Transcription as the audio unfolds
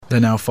There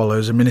now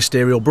follows a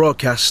ministerial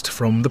broadcast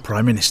from the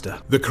Prime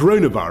Minister. The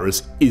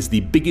coronavirus is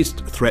the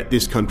biggest threat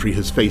this country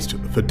has faced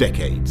for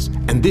decades,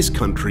 and this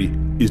country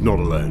is not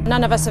alone.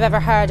 None of us have ever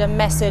heard a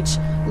message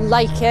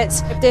like it.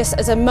 This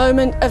is a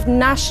moment of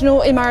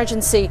national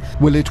emergency.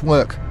 Will it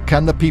work?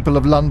 Can the people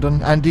of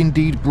London, and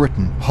indeed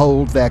Britain,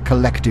 hold their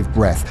collective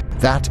breath?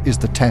 That is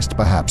the test,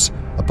 perhaps,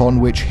 upon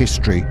which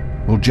history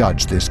will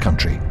judge this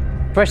country.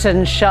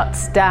 Britain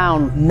shuts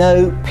down.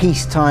 No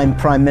peacetime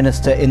Prime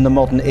Minister in the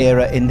modern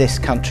era in this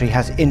country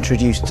has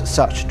introduced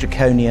such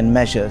draconian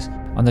measures.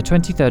 On the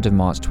 23rd of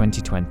March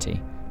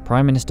 2020,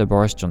 Prime Minister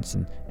Boris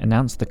Johnson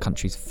announced the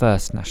country's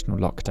first national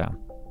lockdown.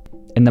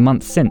 In the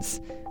months since,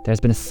 there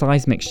has been a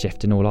seismic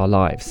shift in all our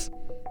lives.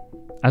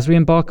 As we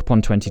embark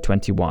upon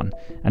 2021,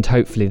 and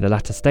hopefully the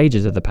latter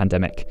stages of the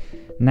pandemic,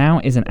 now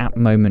is an apt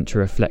moment to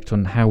reflect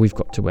on how we've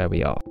got to where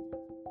we are.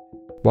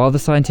 While the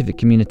scientific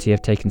community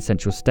have taken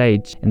central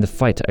stage in the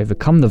fight to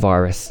overcome the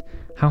virus,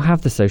 how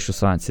have the social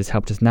sciences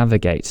helped us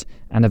navigate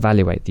and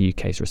evaluate the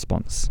UK's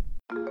response?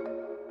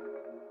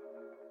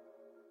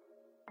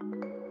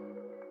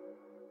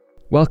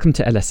 Welcome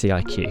to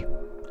LSE IQ.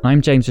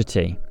 I'm James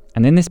Ratty,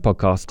 and in this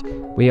podcast,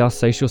 we ask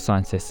social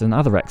scientists and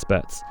other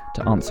experts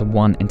to answer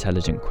one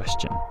intelligent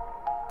question.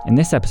 In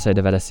this episode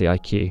of LSE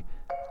IQ,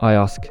 I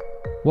ask,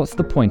 what's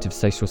the point of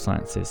social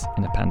sciences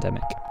in a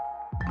pandemic?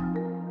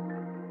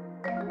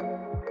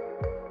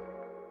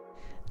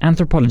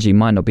 Anthropology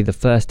might not be the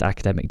first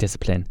academic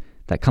discipline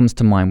that comes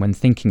to mind when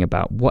thinking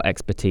about what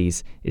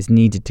expertise is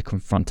needed to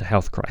confront a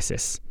health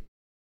crisis.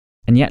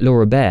 And yet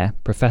Laura Baer,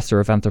 Professor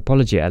of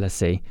Anthropology at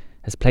LSE,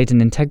 has played an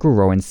integral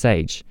role in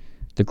SAGE,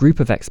 the group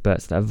of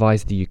experts that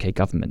advise the UK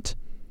government.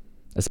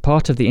 As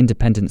part of the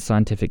Independent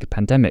Scientific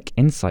Pandemic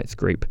Insights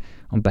Group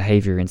on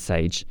Behaviour in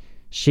SAGE,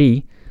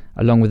 she,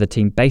 along with a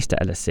team based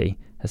at LSE,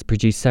 has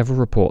produced several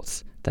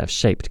reports that have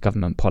shaped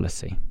government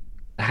policy.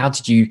 How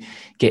did you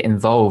get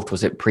involved?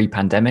 Was it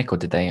pre-pandemic or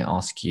did they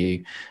ask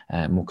you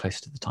more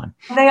close to the time?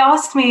 They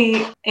asked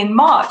me in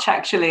March,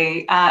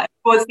 actually,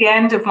 towards the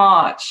end of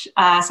March.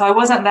 So I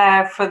wasn't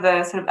there for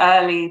the sort of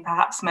early,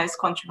 perhaps most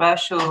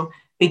controversial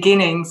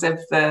beginnings of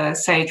the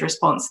SAGE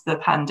response to the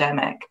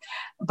pandemic.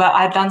 But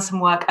I'd done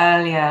some work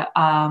earlier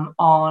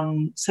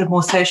on sort of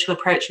more social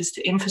approaches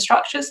to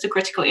infrastructures, to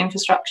critical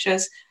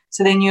infrastructures.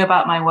 So they knew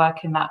about my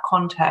work in that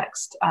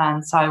context.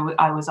 And so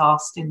I was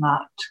asked in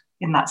that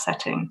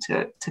setting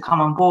to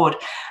come on board.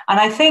 And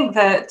I think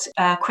that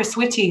Chris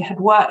Whitty had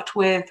worked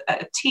with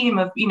a team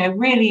of,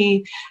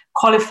 really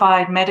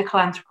qualified medical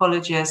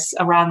anthropologists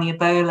around the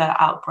Ebola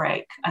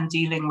outbreak and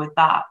dealing with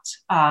that,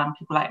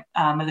 people like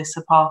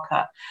Melissa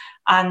Parker.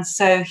 And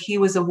so he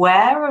was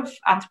aware of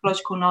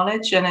anthropological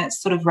knowledge and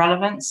its sort of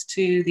relevance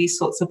to these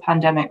sorts of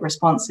pandemic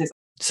responses.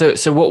 So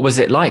what was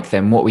it like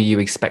then? What were you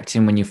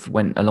expecting when you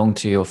went along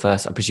to your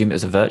first, I presume it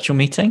was a virtual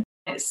meeting?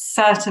 It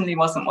certainly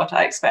wasn't what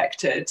I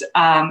expected.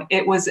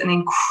 It was an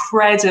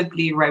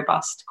incredibly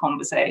robust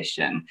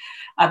conversation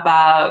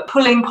about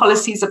pulling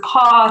policies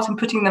apart and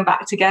putting them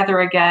back together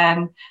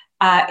again.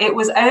 It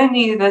was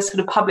only the sort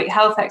of public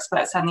health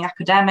experts and the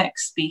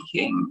academics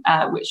speaking,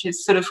 which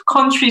is sort of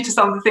contrary to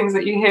some of the things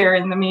that you hear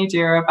in the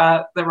media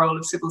about the role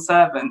of civil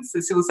servants.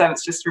 The civil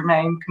servants just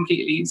remain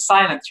completely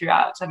silent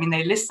throughout. I mean,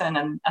 they listen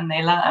and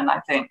they learn, I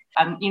think.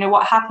 And,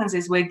 what happens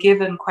is we're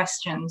given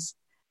questions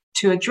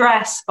to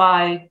address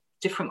by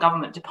different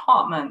government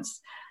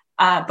departments,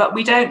 but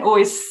we don't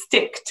always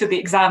stick to the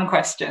exam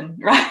question,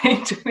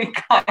 right?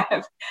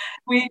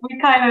 We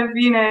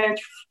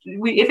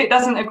if it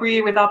doesn't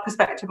agree with our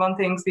perspective on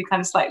things, we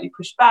kind of slightly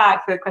push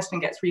back, the question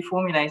gets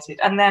reformulated.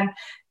 And then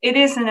it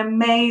is an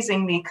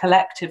amazingly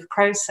collective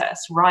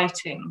process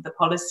writing the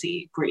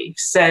policy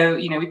briefs. So,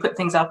 we put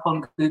things up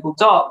on Google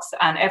Docs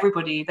and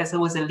there's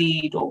always a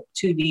lead or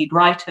two lead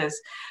writers,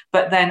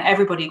 but then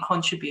everybody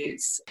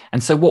contributes.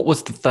 And so what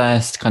was the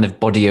first kind of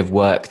body of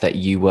work that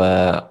you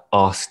were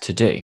asked to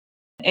do?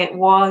 It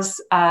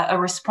was a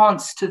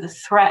response to the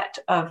threat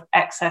of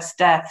excess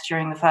death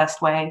during the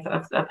first wave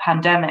of the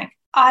pandemic.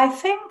 I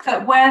think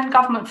that when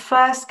government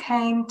first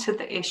came to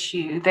the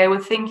issue, they were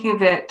thinking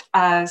of it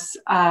as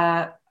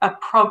a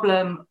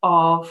problem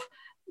of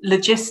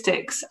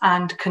logistics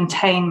and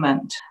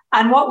containment.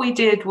 And what we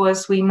did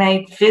was we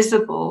made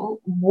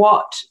visible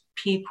what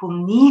people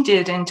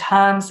needed in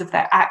terms of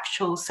their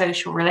actual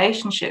social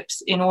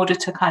relationships in order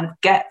to kind of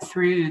get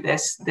through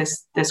this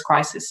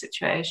crisis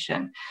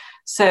situation.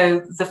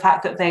 So the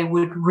fact that they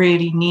would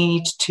really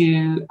need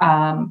to,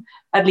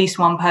 at least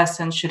one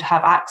person should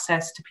have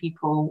access to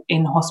people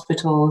in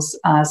hospitals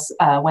as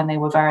when they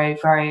were very,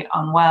 very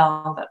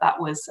unwell, that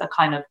was a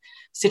kind of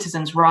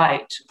citizen's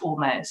right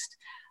almost.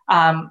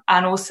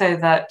 And also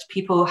that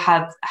people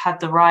had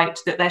the right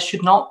that there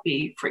should not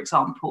be, for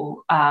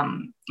example,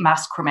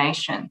 mass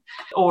cremation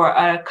or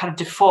a kind of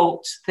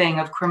default thing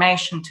of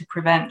cremation to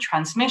prevent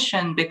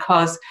transmission,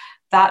 because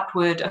that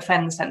would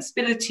offend the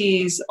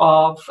sensibilities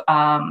of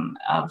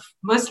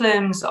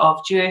Muslims,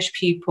 of Jewish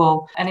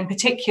people, and in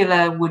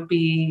particular would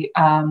be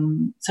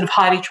sort of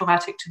highly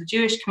traumatic to the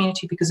Jewish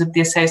community because of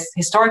the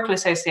historical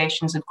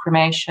associations of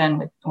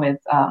cremation with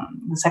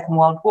the Second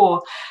World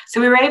War.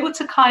 So we were able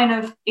to kind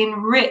of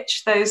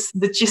enrich those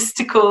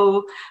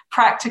logistical,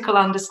 practical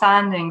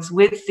understandings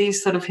with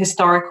these sort of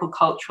historical,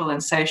 cultural,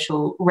 and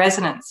social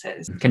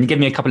resonances. Can you give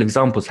me a couple of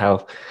examples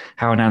how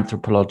an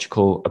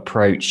anthropological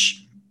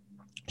approach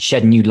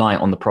shed new light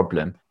on the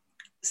problem?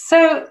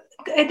 So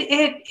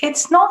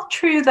it's not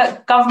true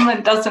that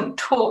government doesn't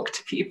talk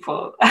to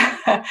people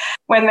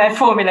when they're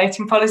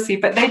formulating policy,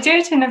 but they do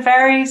it in a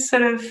very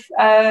sort of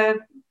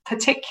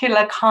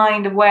particular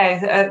kind of way,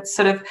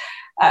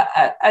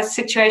 a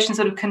situation,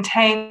 sort of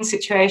contained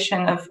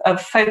situation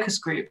of focus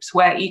groups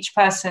where each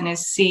person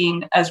is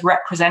seen as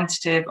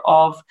representative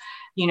of,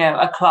 you know,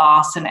 a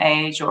class, an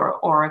age,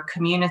 or a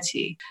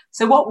community.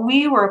 So what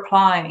we were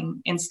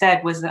applying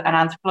instead was an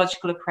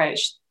anthropological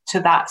approach to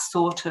that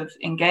sort of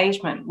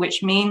engagement,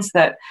 which means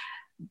that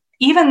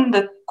even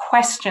the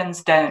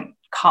questions don't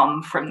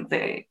come from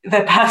the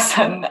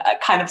person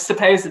kind of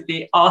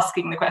supposedly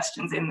asking the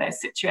questions in those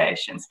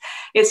situations.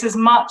 It's as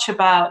much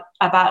about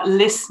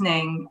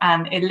listening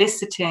and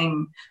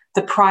eliciting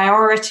the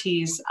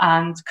priorities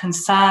and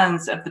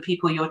concerns of the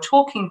people you're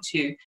talking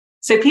to.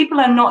 So people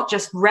are not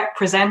just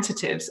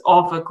representatives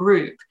of a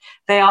group,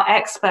 they are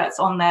experts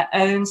on their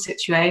own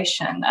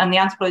situation. And the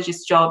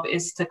anthropologist's job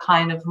is to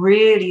kind of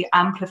really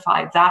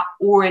amplify that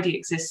already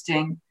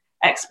existing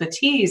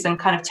expertise and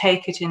kind of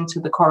take it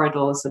into the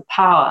corridors of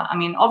power. I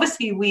mean,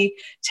 obviously we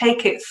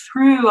take it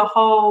through a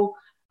whole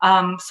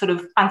sort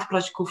of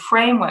anthropological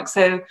framework.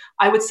 So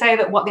I would say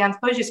that what the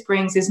anthropologist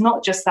brings is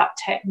not just that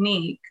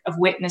technique of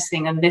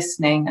witnessing and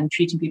listening and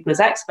treating people as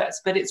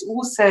experts, but it's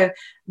also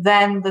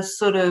then the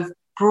sort of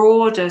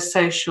broader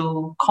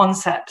social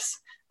concepts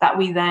that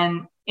we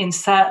then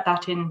insert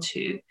that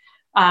into,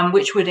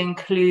 which would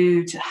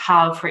include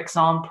how, for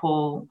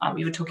example,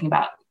 we were talking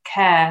about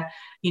care,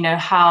 you know,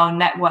 how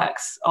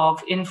networks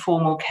of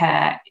informal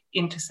care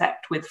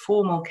intersect with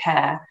formal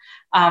care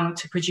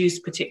to produce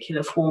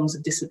particular forms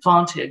of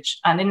disadvantage.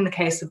 And in the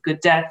case of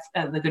Good Death,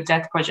 the Good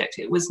Death Project,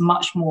 it was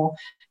much more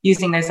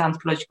using those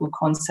anthropological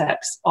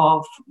concepts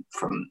of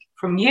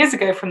from years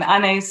ago, from the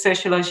Année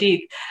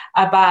Sociologique,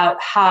 about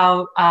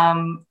how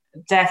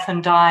death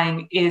and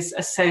dying is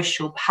a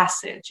social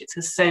passage, it's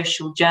a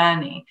social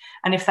journey.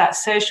 And if that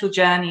social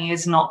journey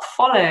is not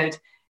followed,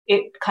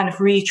 it kind of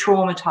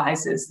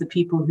re-traumatizes the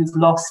people who've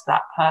lost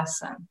that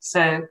person.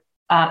 So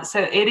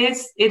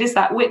it is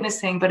that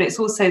witnessing, but it's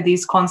also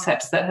these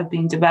concepts that have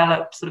been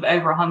developed sort of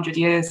over 100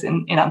 years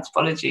in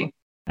anthropology.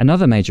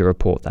 Another major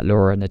report that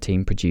Laura and the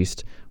team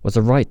produced was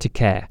A Right to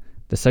Care,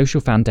 the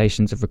Social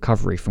Foundations of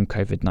Recovery from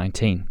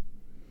COVID-19.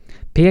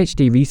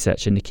 PhD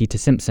researcher Nikita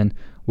Simpson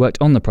worked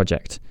on the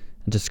project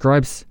and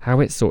describes how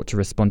it sought to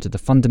respond to the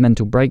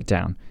fundamental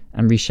breakdown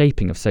and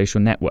reshaping of social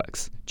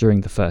networks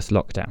during the first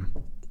lockdown.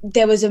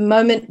 There was a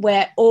moment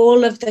where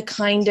all of the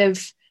kind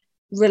of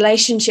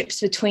relationships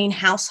between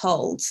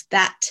households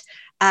that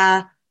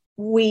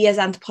we as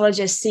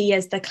anthropologists see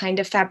as the kind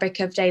of fabric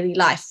of daily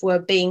life were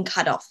being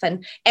cut off,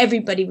 and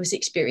everybody was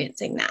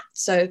experiencing that.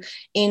 So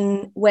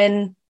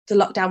when the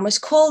lockdown was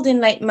called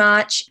in late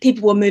March,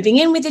 people were moving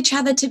in with each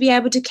other to be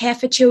able to care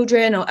for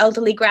children or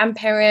elderly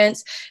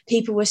grandparents.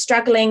 People were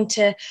struggling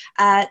to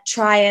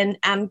try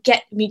and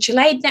get mutual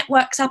aid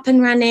networks up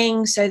and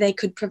running so they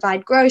could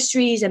provide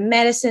groceries and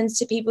medicines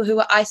to people who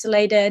were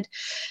isolated.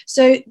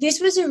 So this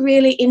was a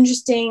really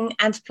interesting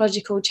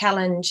anthropological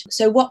challenge.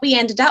 So what we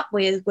ended up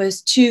with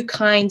was two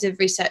kinds of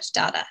research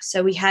data.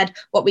 So we had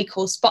what we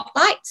call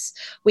spotlights,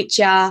 which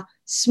are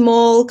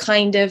small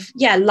kind of,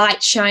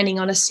 light shining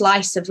on a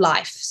slice of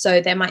life.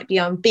 So there might be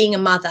on being a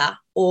mother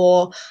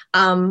or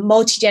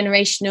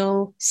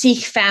multi-generational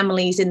Sikh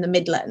families in the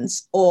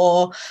Midlands,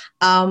 or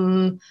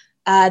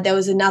there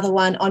was another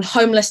one on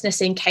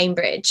homelessness in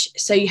Cambridge.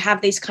 So you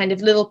have these kind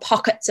of little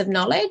pockets of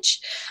knowledge.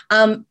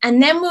 And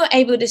then we're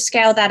able to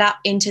scale that up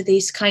into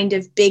these kind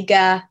of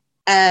bigger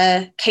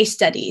case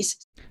studies.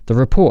 The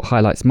report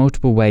highlights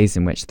multiple ways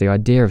in which the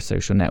idea of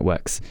social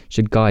networks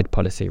should guide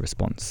policy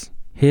response.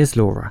 Here's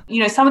Laura.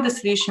 You know, some of the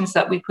solutions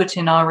that we put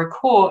in our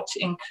report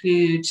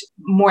include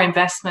more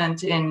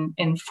investment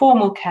in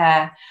formal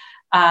care,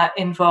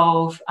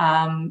 involve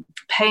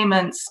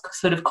payments,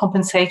 sort of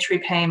compensatory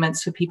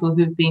payments for people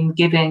who've been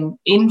giving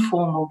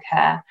informal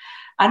care,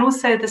 and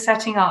also the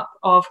setting up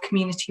of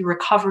community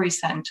recovery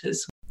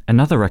centres.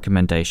 Another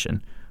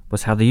recommendation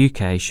was how the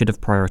UK should have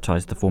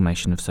prioritised the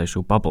formation of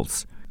social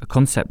bubbles, a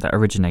concept that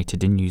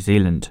originated in New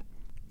Zealand.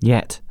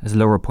 Yet, as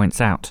Laura points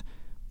out,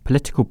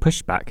 political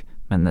pushback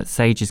meant that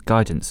SAGE's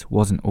guidance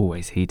wasn't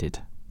always heeded.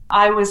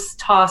 I was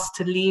tasked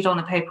to lead on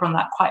a paper on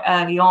that quite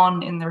early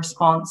on in the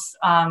response,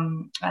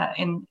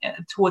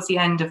 towards the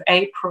end of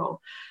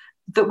April,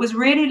 that was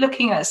really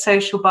looking at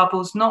social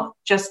bubbles not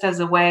just as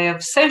a way of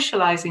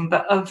socialising,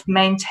 but of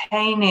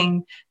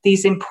maintaining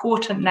these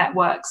important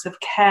networks of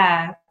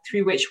care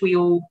through which we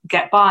all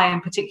get by,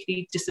 and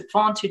particularly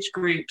disadvantaged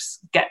groups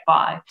get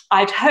by.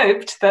 I'd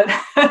hoped that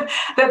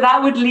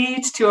that would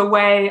lead to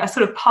a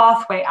sort of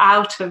pathway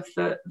out of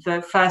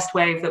the first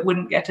wave that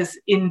wouldn't get us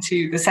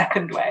into the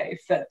second wave,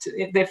 that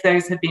if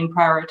those had been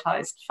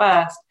prioritised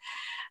first.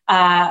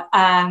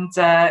 And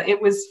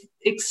it was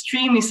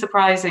extremely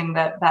surprising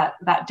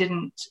that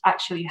didn't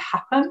actually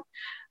happen.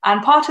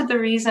 And part of the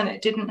reason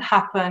it didn't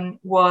happen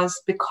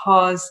was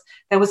because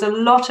there was a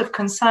lot of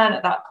concern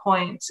at that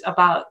point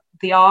about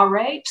the R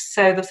rate.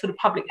 So the sort of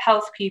public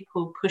health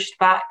people pushed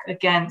back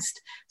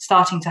against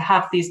starting to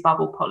have these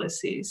bubble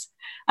policies.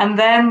 And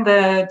then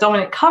the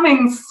Dominic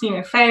Cummings,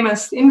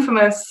 infamous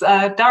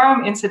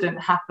Durham incident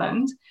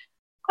happened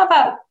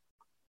about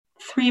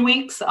 3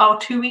 weeks or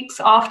 2 weeks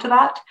after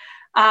that.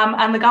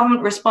 And the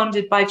government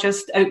responded by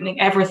just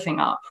opening everything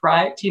up,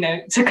 right,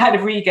 to kind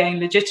of regain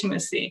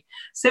legitimacy.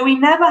 So we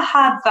never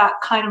had that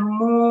kind of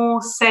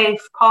more safe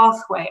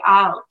pathway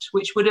out,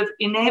 which would have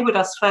enabled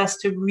us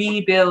first to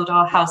rebuild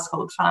our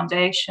household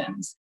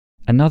foundations.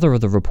 Another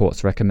of the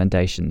report's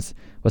recommendations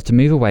was to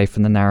move away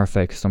from the narrow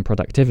focus on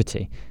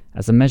productivity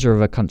as a measure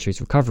of a country's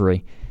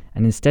recovery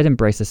and instead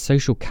embrace a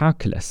social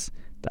calculus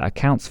that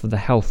accounts for the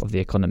health of the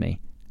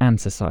economy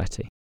and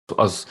society.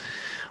 I was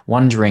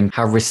wondering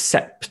how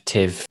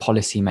receptive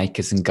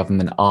policymakers and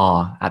government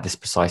are at this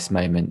precise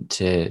moment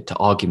to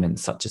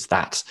arguments such as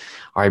that.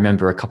 I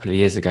remember a couple of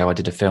years ago, I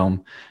did a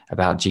film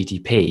about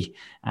GDP,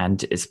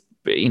 and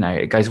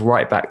it goes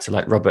right back to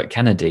like Robert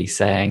Kennedy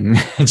saying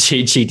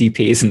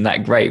GDP isn't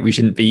that great, we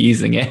shouldn't be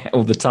using it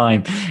all the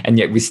time, and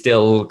yet we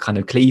still kind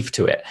of cleave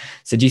to it.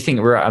 So do you think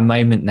we're at a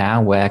moment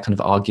now where kind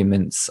of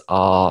arguments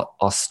are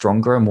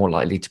stronger and more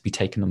likely to be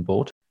taken on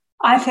board?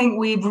 I think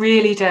we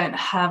really don't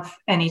have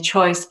any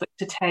choice but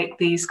to take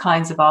these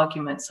kinds of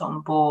arguments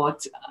on board.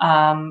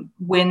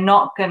 We're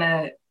not going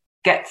to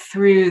get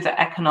through the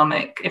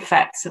economic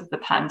effects of the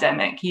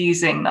pandemic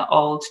using the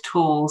old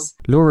tools.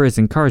 Laura is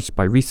encouraged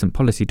by recent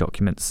policy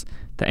documents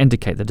that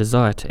indicate the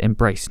desire to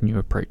embrace new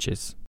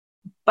approaches.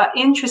 But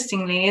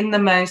interestingly, in the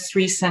most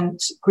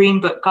recent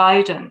Green Book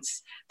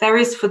guidance, there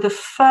is for the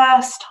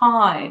first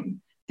time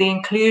the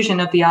inclusion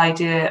of the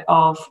idea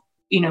of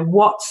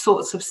what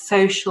sorts of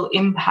social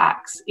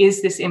impacts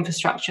is this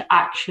infrastructure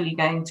actually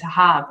going to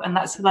have? And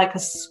that's like a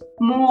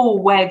small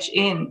wedge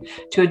in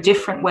to a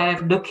different way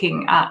of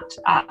looking at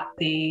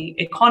the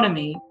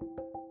economy.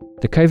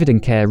 The COVID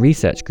and Care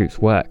Research Group's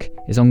work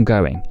is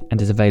ongoing and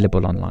is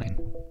available online.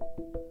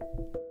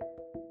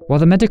 While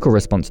the medical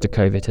response to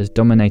COVID has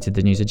dominated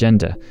the news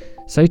agenda,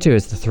 so too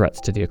has the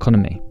threats to the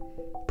economy.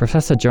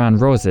 Professor Joan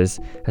Roses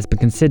has been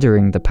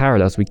considering the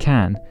parallels we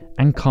can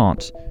and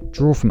can't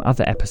draw from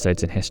other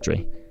episodes in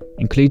history,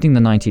 including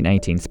the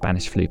 1918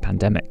 Spanish flu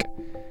pandemic.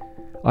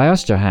 I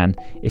asked Johan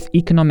if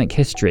economic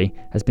history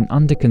has been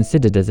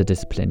under-considered as a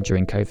discipline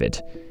during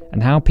COVID,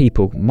 and how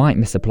people might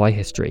misapply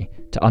history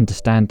to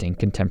understanding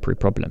contemporary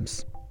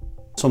problems.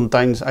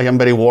 Sometimes I am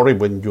very worried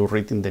when you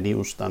read in the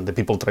news and the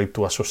people try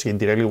to associate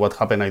directly what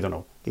happened,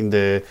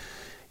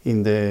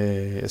 in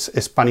the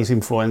Spanish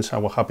influenza,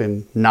 what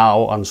happened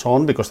now and so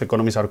on, because the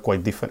economies are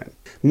quite different.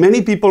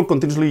 Many people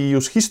continuously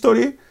use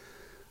history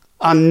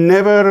and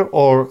never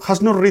or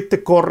has not read the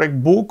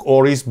correct book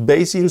or is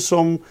based in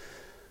some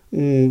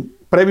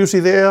previous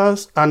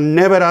ideas and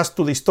never asked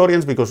to the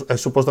historians, because I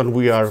suppose that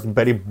we are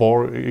very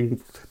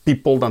boring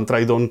people and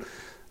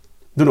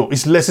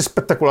it's less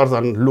spectacular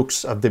than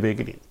looks at the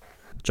beginning.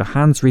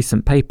 Johan's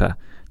recent paper,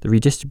 The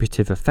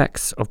Redistributive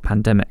Effects of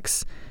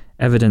Pandemics,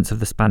 Evidence of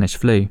the Spanish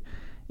Flu,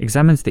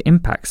 examines the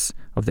impacts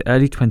of the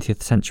early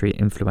 20th century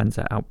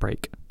influenza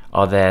outbreak.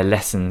 Are there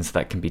lessons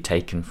that can be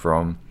taken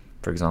from,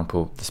 for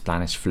example, the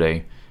Spanish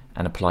flu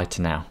and applied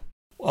to now?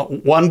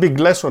 One big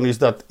lesson is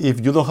that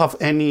if you don't have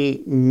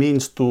any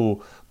means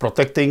to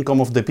protect the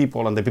income of the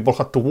people and the people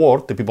had to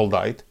work, the people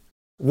died.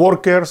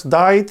 Workers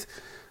died,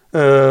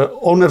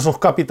 owners of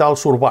capital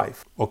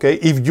survive. Okay?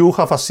 If you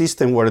have a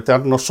system where there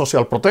are no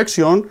social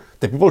protection,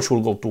 the people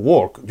should go to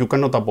work. You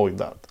cannot avoid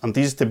that. And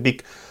this is the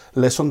big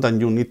lesson that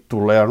you need to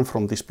learn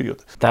from this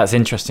period. That's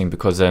interesting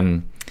because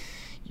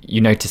you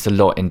notice a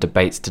lot in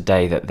debates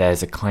today that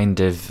there's a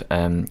kind of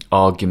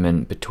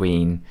argument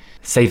between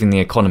saving the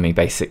economy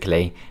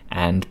basically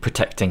and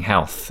protecting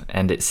health,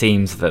 and it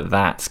seems that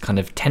that kind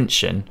of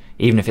tension,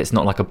 even if it's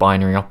not like a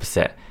binary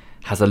opposite,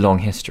 has a long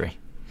history.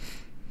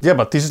 Yeah,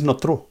 but this is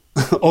not true.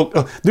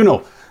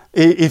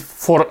 If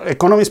for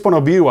economists' point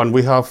of view, and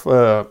we have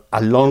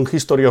a long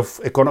history of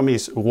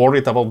economists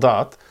worried about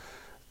that,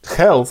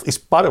 health is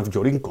part of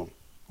your income,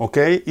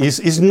 okay?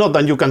 It's not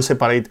that you can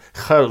separate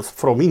health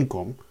from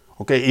income,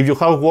 okay? If you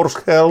have worse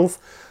health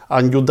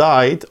and you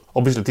died,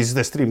 obviously this is the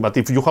extreme, but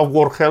if you have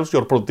worse health,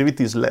 your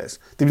productivity is less.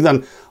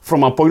 Then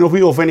from a point of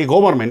view of any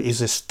government,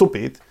 it's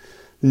stupid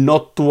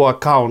not to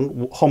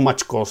account how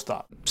much costs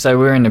that. So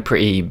we're in a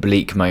pretty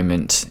bleak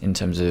moment in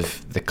terms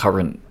of the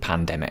current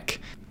pandemic,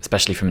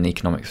 especially from an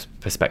economic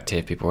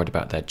perspective. People worried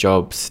about their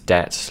jobs,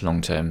 debt,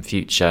 long-term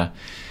future.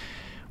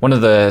 One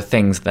of the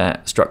things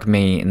that struck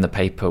me in the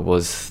paper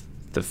was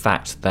the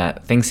fact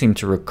that things seem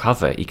to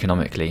recover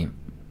economically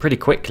pretty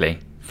quickly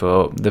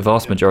for the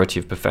vast majority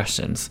of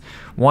professions.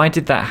 Why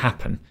did that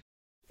happen?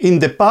 In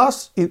the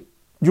past, you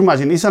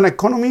imagine, it's an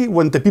economy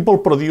when the people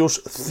produce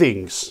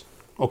things,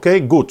 okay,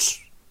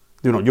 goods.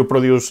 You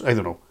produce,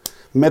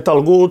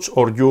 metal goods,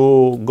 or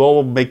you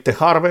go make the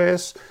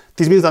harvest.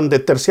 This means that the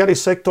tertiary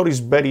sector is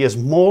very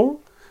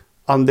small,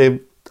 and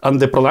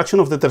the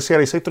production of the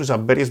tertiary sector is a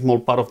very small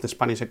part of the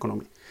Spanish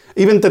economy.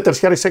 Even the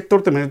tertiary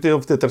sector, the majority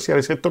of the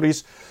tertiary sector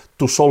is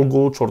to sell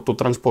goods or to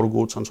transport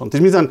goods and so on.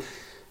 This means that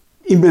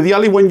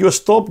immediately when you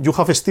stop, you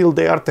have still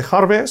there the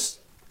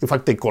harvest. In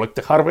fact, they collect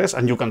the harvest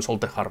and you can sell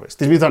the harvest.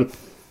 This means that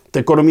the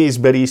economy is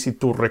very easy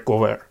to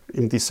recover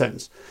in this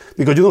sense.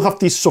 Because you don't have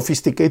this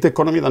sophisticated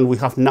economy that we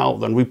have now,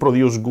 that we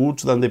produce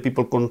goods, that the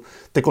people,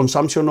 the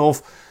consumption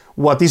of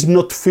what is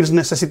not first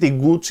necessity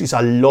goods is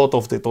a lot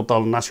of the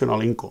total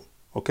national income.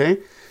 Okay?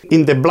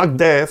 In the Black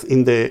Death,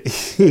 in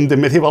the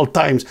medieval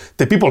times,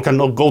 the people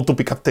cannot go to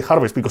pick up the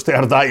harvest because they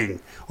are dying,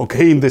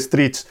 okay, in the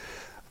streets.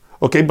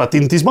 Okay, but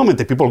in this moment,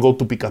 the people go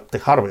to pick up the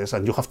harvest,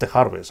 and you have the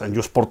harvest, and you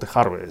export the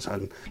harvest.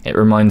 And it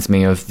reminds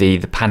me of the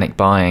panic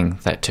buying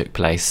that took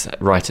place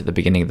right at the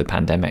beginning of the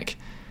pandemic.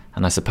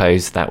 And I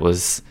suppose that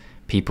was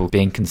people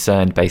being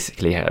concerned,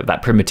 basically,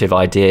 that primitive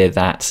idea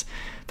that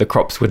the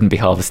crops wouldn't be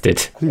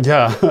harvested.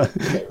 Yeah,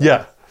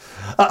 yeah.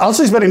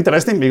 Also, it's very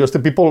interesting because the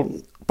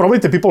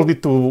people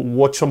need to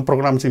watch some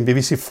programs in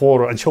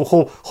BBC4 and show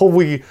how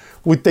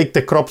we take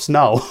the crops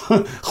now.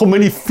 How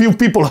many few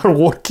people are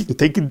working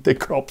taking the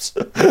crops.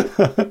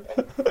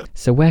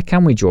 So where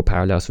can we draw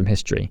parallels from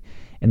history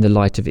in the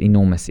light of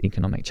enormous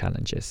economic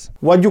challenges?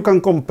 What you can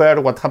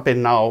compare what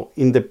happened now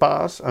in the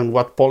past and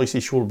what policy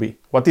should be.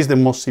 What is the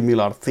most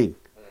similar thing?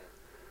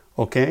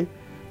 Okay?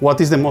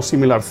 What is the most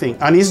similar thing?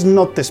 And it's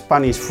not the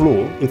Spanish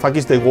flu. In fact,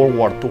 it's the World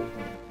War II.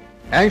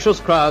 Anxious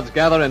crowds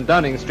gather in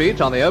Downing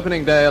Street on the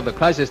opening day of the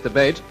crisis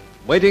debate,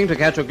 waiting to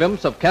catch a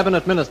glimpse of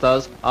cabinet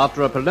ministers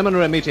after a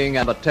preliminary meeting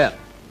at 10.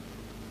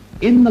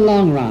 In the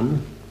long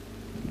run,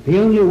 the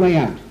only way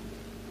out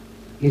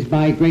is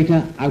by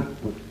greater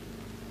output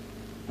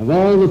of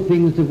all the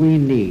things that we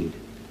need,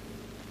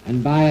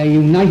 and by a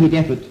united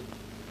effort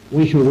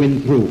we shall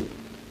win through.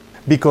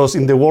 Because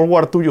in the World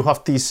War II you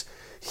have this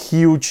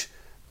huge,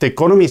 the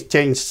economy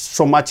changed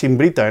so much in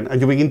Britain, and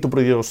you begin to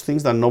produce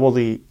things that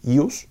nobody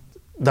used.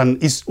 Then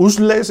it's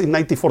useless in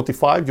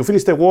 1945. You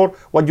finish the war,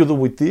 what do you do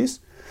with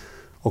this?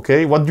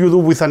 Okay, what do you do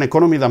with an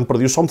economy that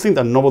produces something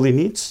that nobody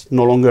needs,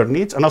 no longer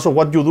needs? And also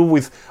what do you do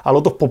with a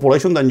lot of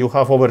population that you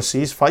have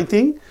overseas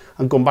fighting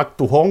and come back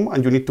to home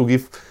and you need to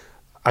give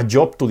a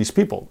job to these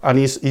people? And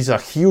it's a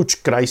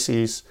huge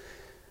crisis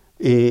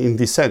in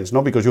this sense,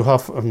 no? Because you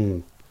have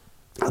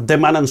a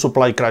demand and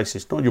supply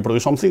crisis. No? You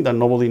produce something that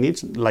nobody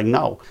needs, like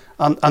now.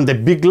 And the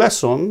big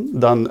lesson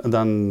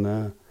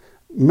than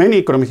many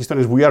economic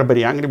historians, we are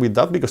very angry with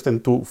that because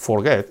tend to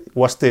forget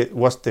was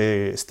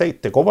the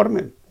state, the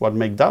government, what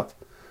made that.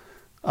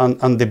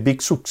 And the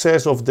big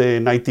success of the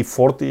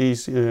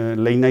 1940s,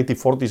 late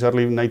 1940s,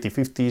 early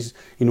 1950s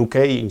in UK,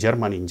 in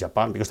Germany, in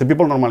Japan. Because the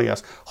people normally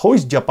ask, how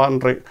is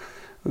Japan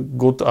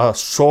got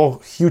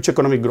so huge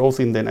economic growth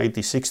in the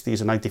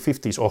 1960s and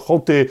 1950s? Or how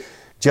the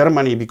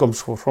Germany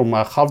becomes from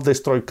a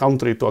half-destroyed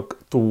country to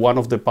one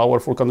of the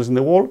powerful countries in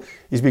the world?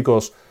 Is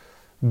because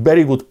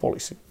very good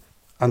policy.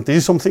 And this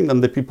is something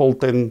that the people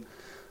tend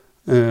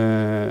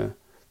to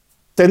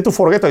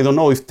forget. I don't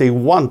know if they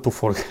want to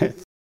forget.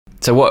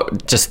 So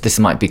this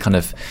might be kind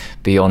of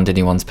beyond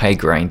anyone's pay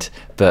grade,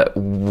 but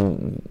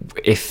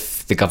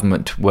if the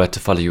government were to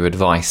follow your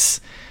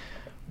advice,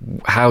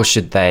 how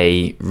should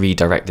they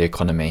redirect the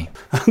economy?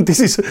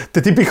 This is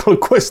the typical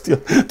question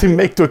to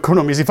make to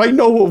economists. If I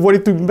know where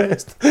to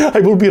invest, I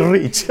will be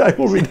rich. I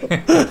will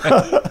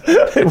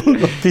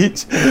not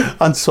teach,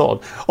 and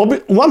so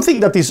on. One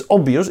thing that is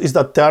obvious is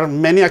that there are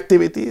many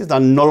activities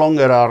that no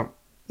longer are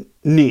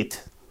need.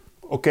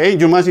 Okay,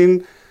 you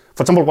imagine,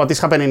 for example, what is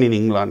happening in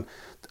England.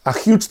 A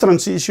huge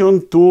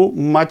transition to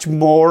much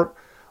more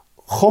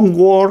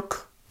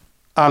homework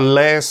and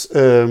less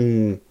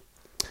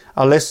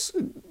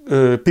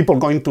people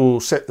going to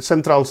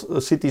central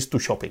cities to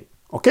shopping.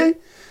 Okay?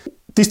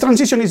 This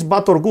transition is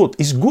bad or good?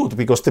 It's good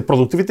because the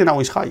productivity now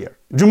is higher.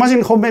 Do you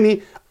imagine how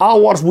many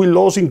hours we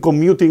lost in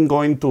commuting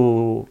going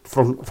to,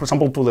 for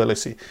example, to the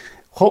LSE?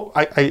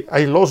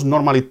 I lost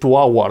normally 2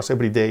 hours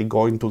every day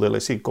going to the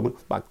LSE, coming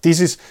back. This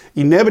is,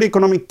 in every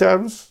economic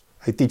terms,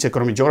 I teach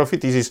economic geography,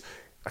 this is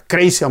a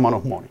crazy amount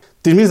of money.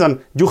 This means that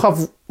you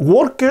have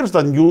workers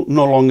that you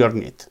no longer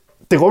need.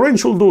 The government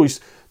should do is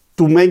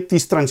to make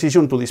this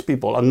transition to these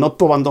people and not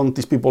to abandon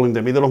these people in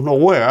the middle of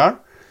nowhere,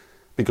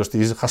 because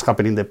this has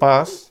happened in the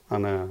past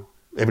and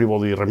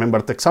everybody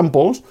remembers the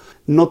examples.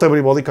 Not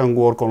everybody can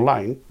work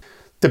online.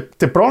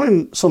 The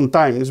problem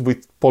sometimes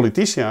with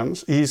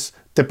politicians is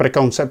the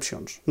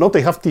preconceptions. No,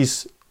 they have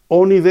these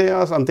own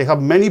ideas and they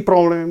have many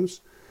problems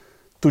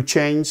to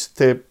change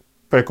the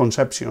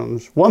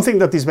preconceptions. One thing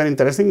that is very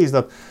interesting is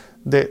that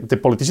the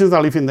politicians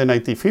that live in the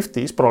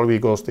 1950s, probably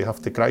because they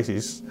have the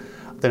crisis,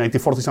 the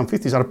 1940s and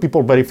 50s, are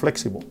people very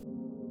flexible.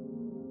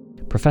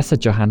 Professor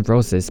Johan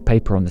Ros's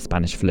paper on the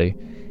Spanish flu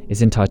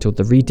is entitled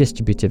The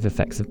Redistributive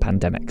Effects of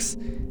Pandemics,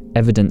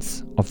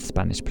 Evidence of the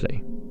Spanish Flu.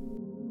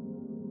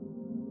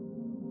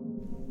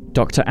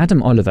 Dr.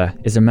 Adam Oliver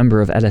is a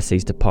member of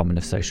LSE's Department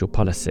of Social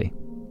Policy.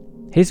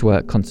 His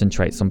work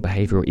concentrates on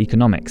behavioural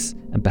economics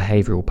and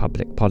behavioural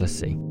public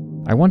policy.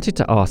 I wanted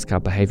to ask how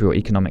behavioural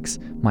economics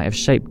might have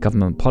shaped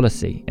government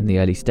policy in the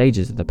early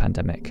stages of the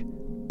pandemic.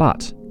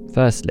 But,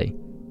 firstly,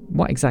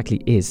 what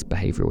exactly is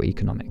behavioural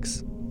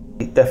economics?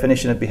 The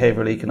definition of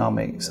behavioural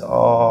economics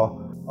are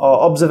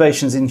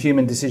observations in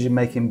human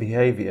decision-making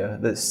behaviour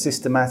that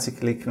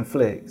systematically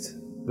conflict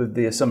with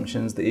the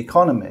assumptions that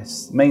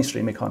economists,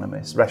 mainstream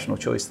economists, rational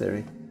choice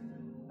theory,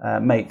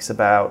 makes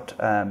about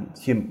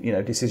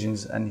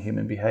decisions and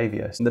human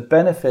behaviour. And the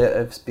benefit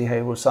of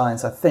behavioural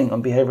science, I think,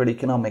 on behavioural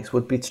economics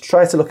would be to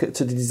try to look at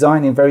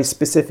designing very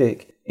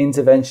specific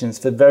interventions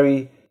for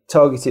very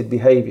targeted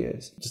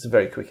behaviours. Just a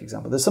very quick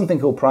example. There's something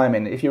called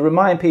priming. If you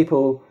remind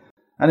people,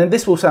 and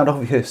this will sound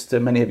obvious to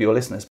many of your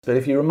listeners, but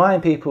if you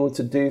remind people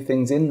to do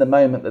things in the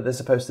moment that they're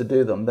supposed to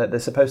do them, that they're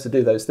supposed to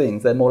do those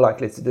things, they're more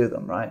likely to do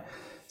them, right?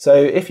 So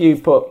if you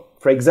put,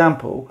 for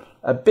example,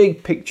 a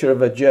big picture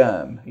of a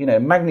germ,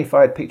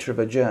 magnified picture of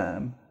a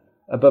germ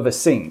above a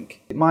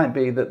sink, it might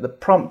be that the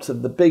prompt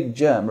of the big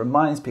germ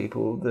reminds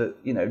people that,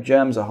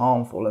 germs are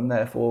harmful and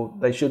therefore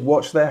they should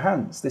wash their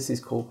hands. This is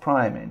called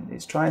priming.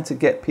 It's trying to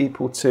get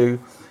people to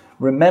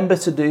remember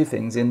to do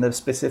things in the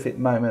specific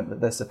moment that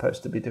they're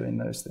supposed to be doing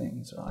those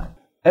things, right?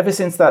 Ever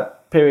since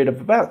that period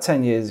of about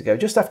 10 years ago,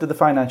 just after the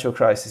financial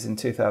crisis in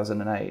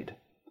 2008,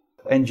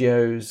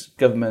 NGOs,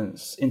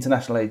 governments,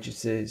 international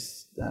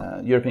agencies,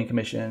 European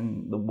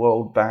Commission, the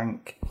World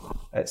Bank,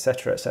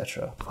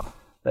 etc.,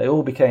 they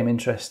all became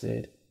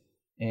interested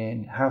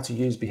in how to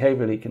use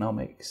behavioural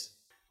economics.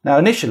 Now,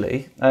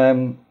 initially,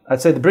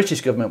 I'd say the British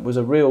government was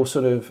a real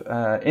sort of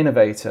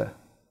innovator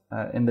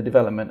in the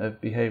development of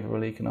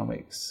behavioural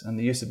economics and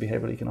the use of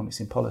behavioural economics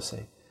in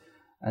policy.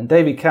 And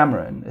David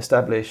Cameron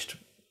established,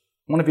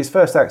 one of his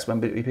first acts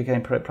when he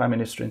became Prime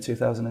Minister in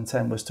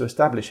 2010 was to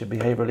establish a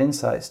behavioural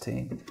insights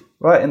team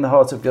right in the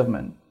heart of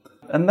government.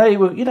 And they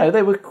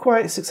were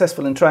quite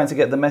successful in trying to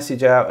get the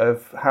message out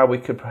of how we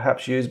could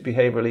perhaps use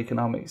behavioural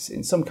economics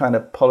in some kind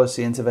of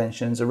policy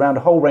interventions around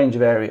a whole range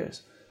of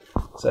areas.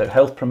 So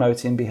health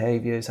promoting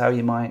behaviours, how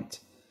you might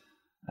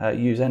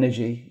use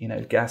energy,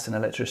 gas and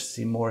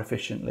electricity more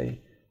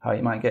efficiently, how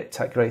you might get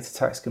greater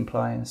tax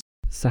compliance.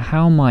 So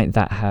how might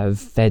that have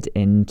fed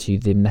into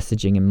the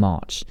messaging in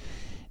March?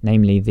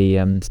 Namely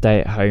the stay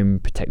at home,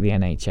 protect the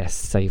NHS,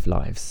 save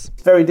lives.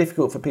 It's very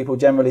difficult for people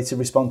generally to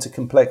respond to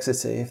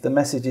complexity. If the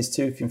message is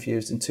too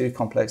confused and too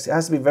complex, it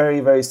has to be very,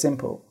 very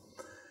simple.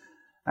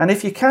 And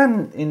if you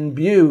can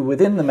imbue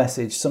within the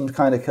message some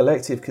kind of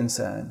collective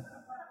concern,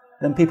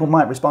 then people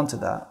might respond to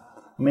that.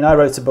 I mean, I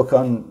wrote a book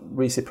on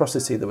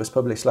reciprocity that was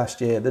published last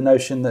year, the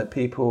notion that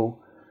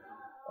people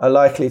are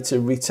likely to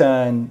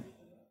return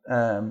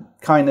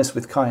kindness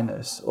with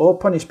kindness or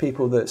punish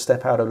people that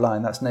step out of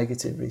line. That's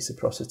negative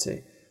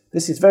reciprocity.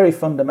 This is very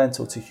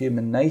fundamental to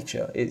human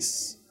nature.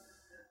 It's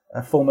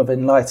a form of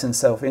enlightened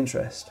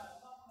self-interest.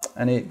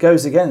 And it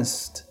goes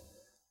against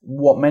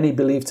what many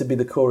believe to be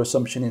the core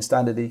assumption in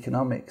standard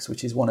economics,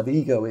 which is one of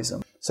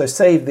egoism. So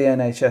save the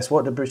NHS.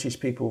 What do British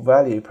people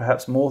value,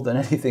 perhaps more than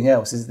anything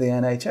else, is the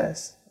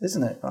NHS,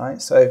 isn't it,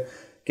 right? So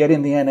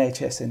getting the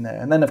NHS in there.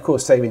 And then, of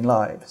course, saving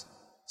lives,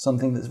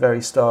 something that's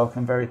very stark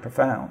and very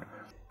profound.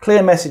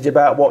 Clear message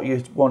about what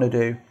you want to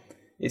do.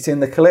 It's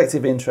in the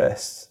collective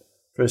interest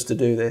for us to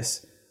do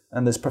this.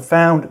 And there's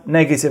profound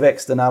negative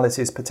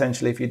externalities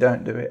potentially if you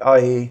don't do it,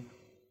 i.e.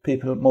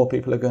 more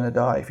people are going to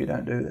die if you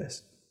don't do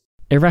this.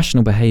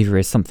 Irrational behaviour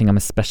is something I'm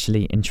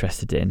especially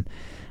interested in.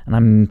 And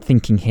I'm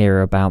thinking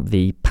here about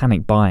the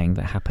panic buying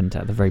that happened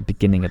at the very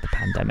beginning of the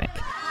pandemic.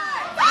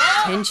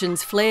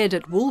 Tensions flared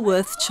at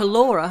Woolworths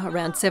Chullora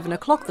around 7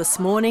 o'clock this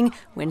morning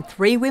when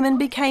 3 women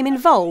became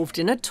involved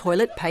in a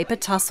toilet paper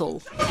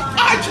tussle.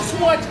 I just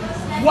want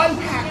 1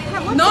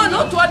 pack. No,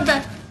 not 1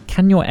 pack.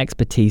 Can your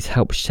expertise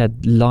help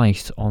shed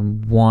light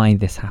on why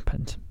this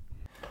happened?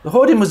 The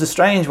hoarding was a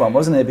strange one,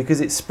 wasn't it? Because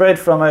it spread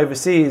from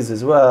overseas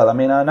as well. I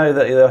mean, I know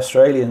that the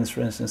Australians,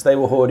 for instance, they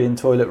were hoarding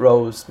toilet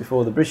rolls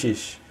before the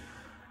British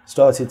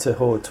started to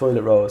hoard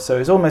toilet rolls. So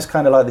it's almost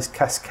kind of like this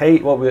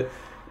cascade,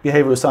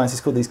 behavioural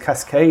scientists call these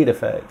cascade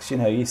effects.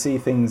 You see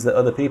things that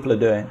other people are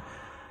doing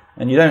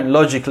and you don't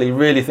logically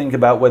really think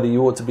about whether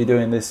you ought to be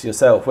doing this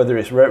yourself, whether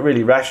it's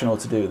really rational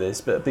to do this,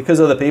 but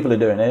because other people are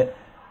doing it,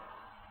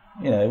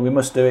 we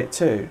must do it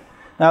too.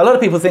 Now, a lot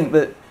of people think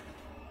that,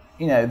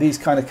 these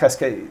kind of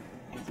cascade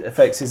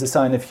effects is a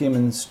sign of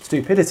human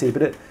stupidity,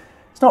 but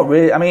it's not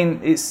really. I mean,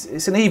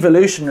 it's an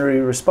evolutionary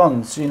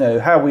response.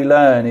 How we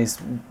learn is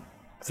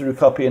through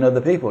copying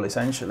other people,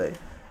 essentially.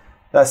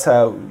 That's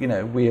how,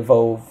 we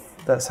evolve.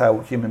 That's how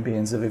human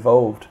beings have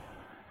evolved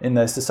in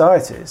their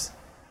societies,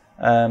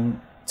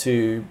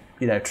 to,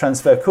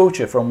 transfer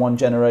culture from one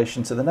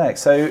generation to the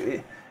next.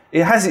 So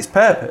it has its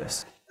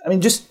purpose. I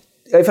mean,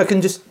 if I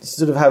can just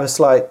sort of have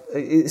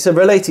it's a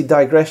related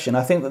digression.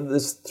 I think that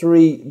there's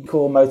 3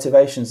 core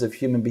motivations of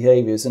human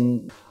behaviours,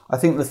 and I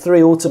think the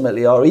three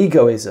ultimately are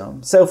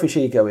egoism, selfish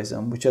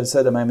egoism, which I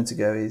said a moment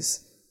ago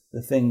is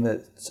the thing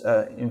that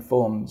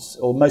informs,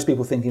 or most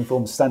people think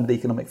informs, standard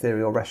economic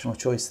theory or rational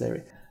choice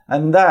theory.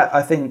 And that,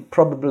 I think,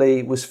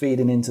 probably was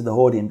feeding into the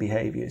hoarding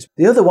behaviours.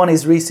 The other one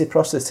is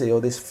reciprocity,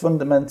 or this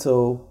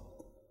fundamental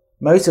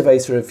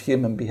motivator of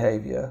human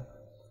behaviour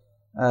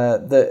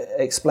that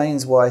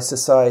explains why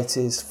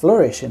societies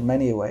flourish in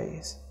many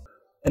ways.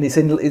 And this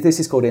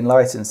is called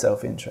enlightened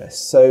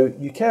self-interest. So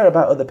you care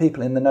about other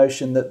people in the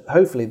notion that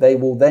hopefully they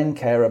will then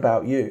care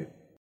about you.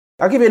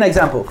 I'll give you an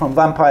example from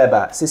vampire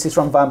bats. This is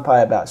from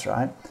vampire bats,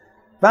 right?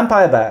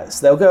 Vampire bats,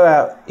 they'll go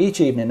out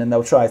each evening and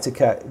they'll try to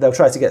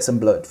get some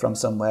blood from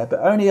somewhere, but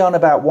only on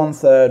about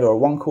 1/3 or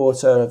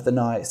 1/4 of the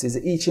nights is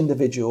each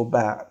individual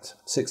bat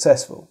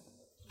successful.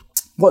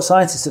 What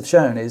scientists have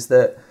shown is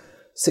that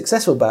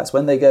successful bats,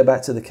 when they go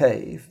back to the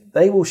cave,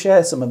 they will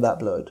share some of that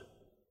blood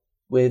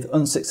with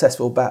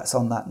unsuccessful bats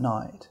on that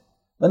night.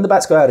 When the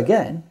bats go out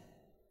again,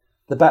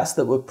 the bats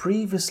that were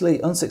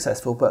previously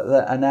unsuccessful but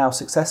that are now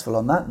successful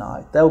on that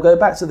night, they'll go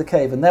back to the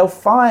cave and they'll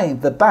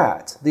find the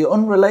bat, the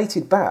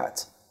unrelated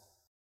bat,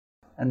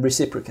 and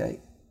reciprocate.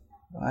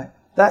 Right?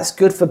 That's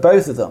good for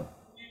both of them.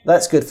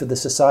 That's good for the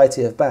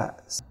society of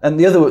bats. And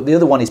the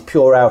other one is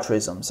pure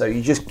altruism. So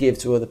you just give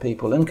to other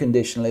people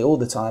unconditionally all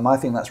the time. I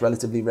think that's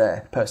relatively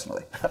rare,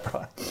 personally.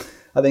 Right.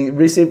 I think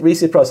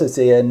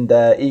reciprocity and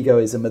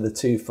egoism are the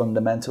two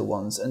fundamental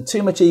ones. And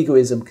too much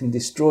egoism can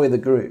destroy the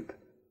group.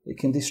 It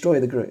can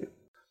destroy the group.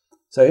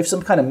 So if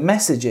some kind of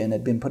messaging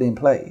had been put in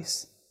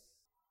place,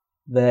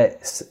 their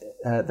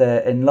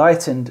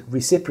enlightened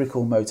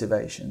reciprocal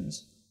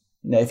motivations.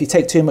 If you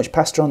take too much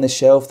pasta on this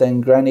shelf,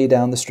 then Granny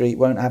down the street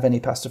won't have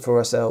any pasta for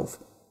herself.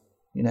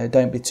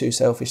 Don't be too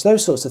selfish.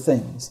 Those sorts of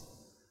things.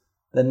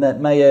 Then that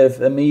may have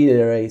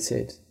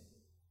ameliorated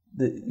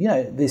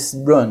this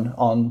run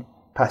on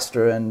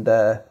pasta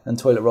and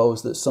toilet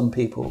rolls that some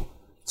people,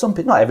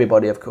 not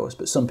everybody of course,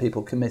 but some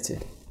people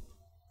committed.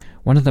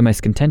 One of the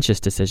most contentious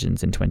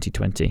decisions in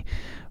 2020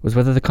 was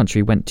whether the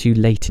country went too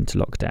late into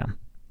lockdown.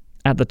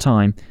 At the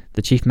time,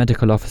 the chief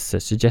medical officer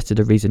suggested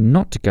a reason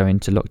not to go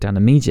into lockdown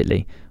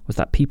immediately was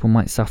that people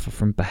might suffer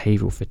from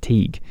behavioural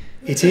fatigue.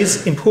 It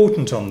is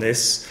important on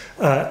this.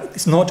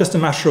 It's not just a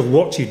matter of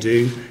what you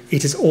do,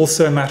 it is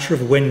also a matter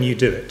of when you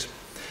do it.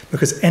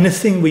 Because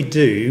anything we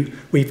do,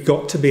 we've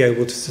got to be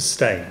able to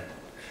sustain.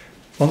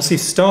 Once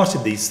we've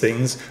started these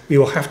things, we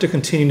will have to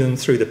continue them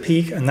through the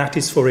peak, and that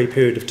is for a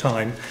period of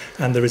time.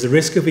 And there is a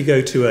risk if we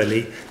go too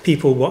early,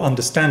 people will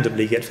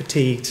understandably get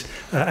fatigued,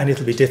 and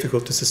it'll be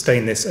difficult to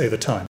sustain this over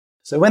time.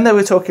 So when they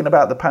were talking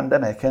about the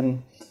pandemic,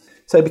 and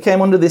so it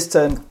became under this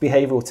term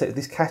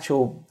this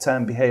catch-all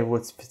term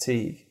behavioural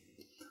fatigue.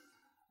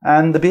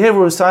 And the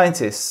behavioural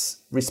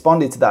scientists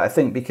responded to that, I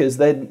think, because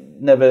they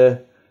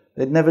don't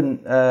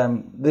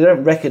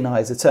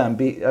recognise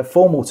a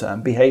formal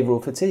term,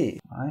 behavioural fatigue.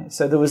 Right?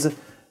 So there was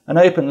an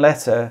open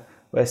letter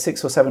where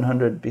 600 or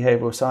 700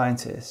 behavioural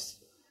scientists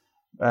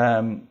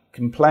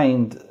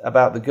complained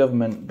about the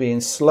government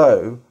being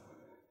slow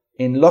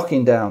in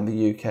locking down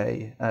the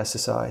UK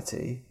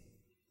society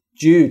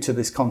due to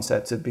this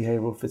concept of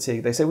behavioural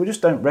fatigue. They say, we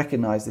just don't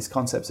recognise this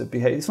concept of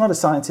behaviour. It's not a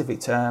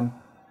scientific term.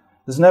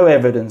 There's no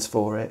evidence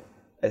for it,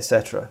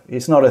 etc.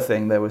 It's not a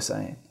thing, they were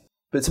saying.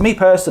 But to me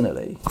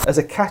personally, as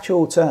a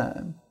catch-all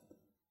term,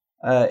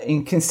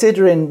 in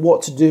considering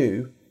what to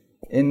do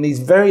in these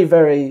very,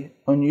 very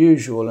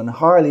unusual and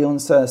highly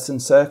uncertain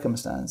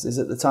circumstances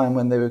at the time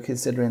when they were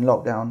considering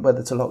lockdown,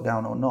 whether to lock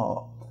down or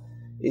not,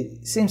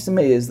 it seems to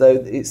me as though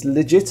it's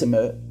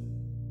legitimate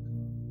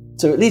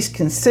to at least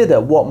consider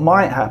what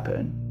might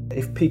happen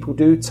if people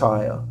do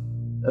tire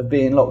of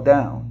being locked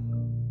down.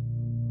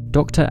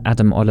 Dr.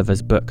 Adam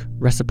Oliver's book,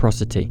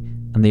 Reciprocity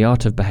and the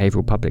Art of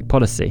Behavioural Public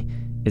Policy,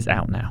 is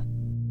out now.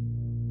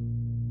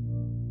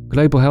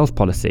 Global health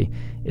policy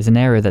is an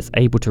area that's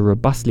able to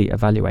robustly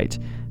evaluate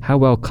how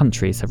well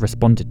countries have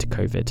responded to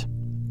COVID.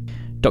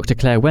 Dr.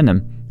 Claire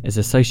Wenham is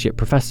Associate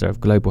Professor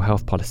of Global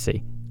Health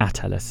Policy at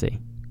LSE.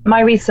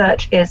 My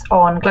research is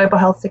on global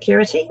health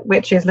security,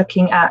 which is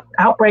looking at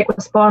outbreak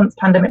response,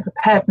 pandemic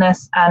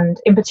preparedness, and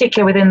in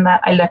particular within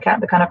that, I look at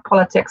the kind of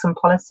politics and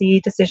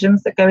policy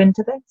decisions that go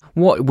into this.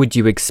 What would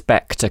you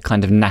expect a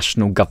kind of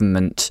national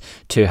government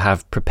to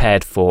have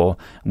prepared for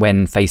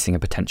when facing a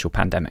potential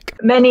pandemic?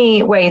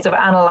 Many ways of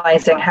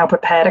analysing how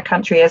prepared a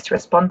country is to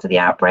respond to the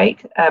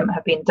outbreak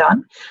have been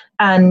done.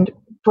 And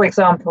for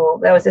example,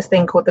 there was this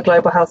thing called the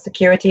Global Health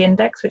Security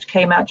Index, which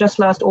came out just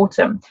last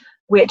autumn,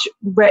 which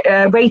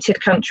rated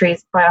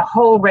countries by a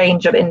whole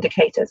range of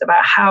indicators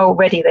about how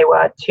ready they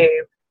were to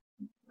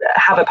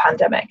have a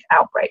pandemic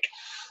outbreak.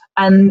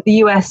 And the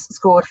US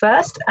scored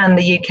first and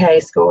the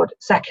UK scored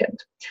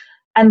second.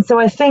 And so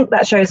I think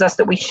that shows us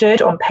that we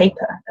should, on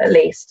paper at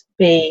least,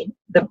 be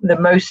the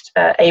most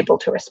able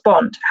to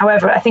respond.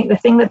 However, I think the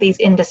thing that these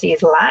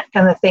indices lack,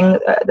 and the thing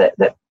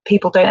that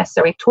people don't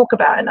necessarily talk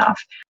about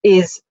enough,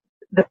 is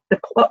the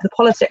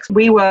politics.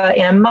 We were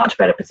in a much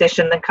better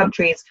position than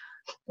countries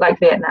like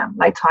Vietnam,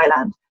 like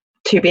Thailand,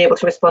 to be able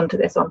to respond to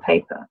this on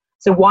paper.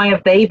 So why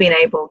have they been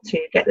able to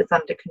get this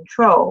under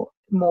control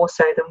more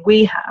so than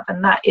we have?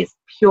 And that is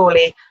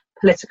purely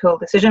political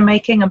decision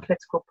making and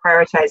political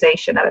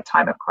prioritization at a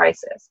time of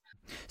crisis.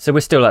 So we're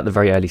still at the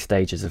very early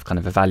stages of kind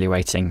of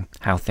evaluating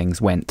how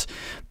things went.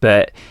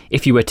 But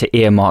if you were to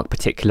earmark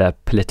particular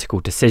political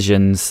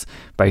decisions,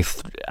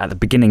 both at the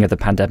beginning of the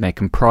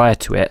pandemic and prior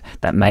to it,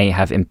 that may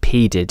have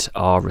impeded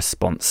our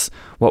response,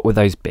 what would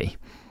those be?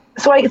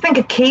 So I think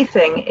a key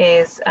thing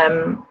is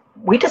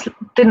we just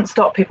didn't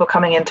stop people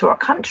coming into our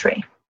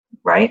country,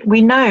 right?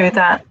 We know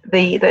that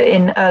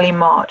in early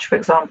March, for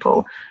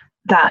example,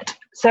 that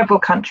several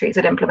countries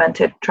had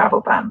implemented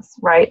travel bans,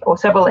 right? Or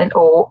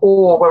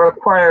or were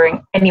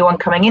requiring anyone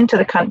coming into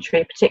the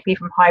country, particularly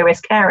from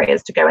high-risk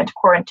areas, to go into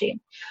quarantine.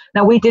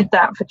 Now, we did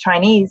that for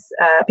Chinese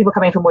people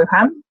coming from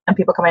Wuhan and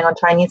people coming on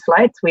Chinese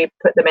flights. We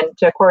put them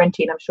into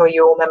quarantine. I'm sure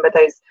you all remember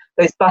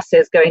those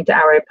buses going to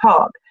Arrow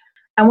Park.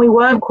 And we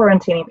weren't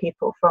quarantining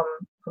people from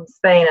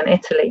Spain and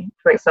Italy,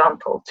 for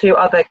example, to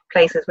other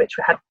places which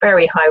had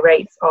very high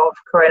rates of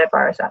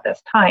coronavirus at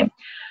this time.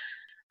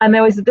 And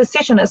there was a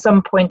decision at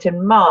some point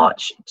in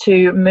March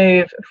to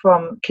move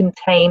from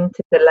contain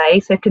to delay.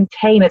 So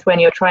contain is when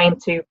you're trying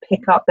to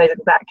pick up those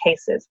exact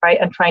cases, right?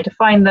 And trying to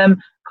find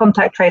them,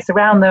 contact trace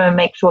around them and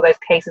make sure those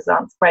cases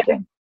aren't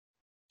spreading.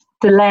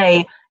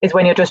 Delay is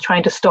when you're just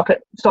trying to stop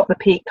the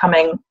peak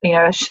coming,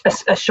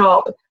 a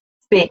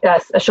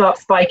sharp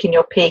spike in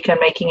your peak and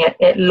making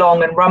it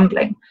long and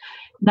rumbling.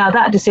 Now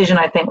that decision,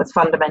 I think, was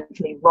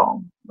fundamentally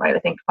wrong, right? I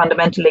think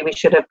fundamentally we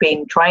should have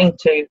been trying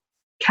to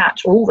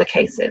catch all the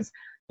cases,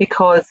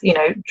 because,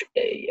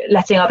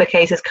 letting other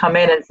cases come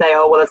in and say,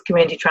 oh, well, there's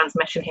community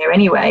transmission here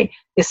anyway,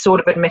 is sort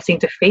of admitting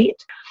defeat.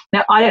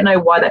 Now, I don't know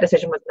why that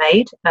decision was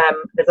made.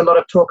 There's a lot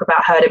of talk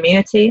about herd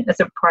immunity as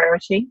a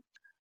priority.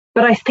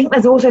 But I think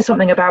there's also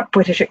something about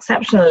British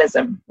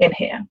exceptionalism in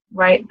here,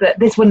 right? That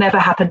this will never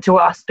happen to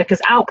us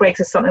because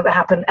outbreaks is something that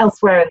happened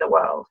elsewhere in the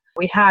world.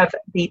 We have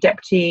the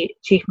Deputy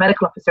Chief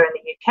Medical Officer in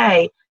the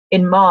UK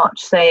in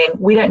March saying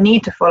we don't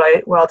need to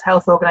follow World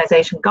Health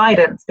Organization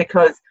guidance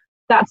because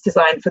that's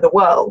designed for the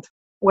world.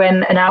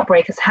 When an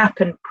outbreak has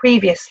happened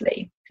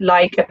previously,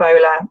 like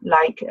Ebola,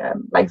 like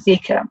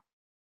Zika,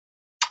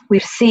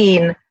 we've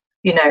seen,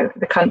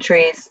 the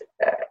countries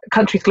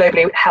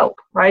globally help,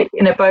 right?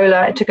 In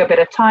Ebola, it took a bit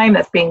of time.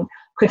 There's been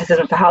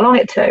criticism for how long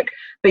it took,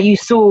 but you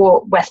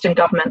saw Western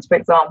governments, for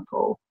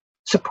example,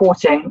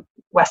 supporting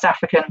West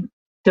African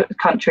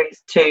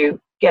countries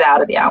to get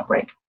out of the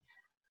outbreak.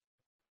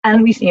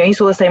 And you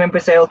saw the same in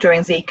Brazil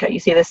during Zika. You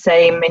see the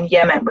same in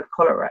Yemen with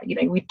cholera.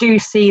 We do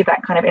see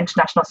that kind of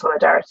international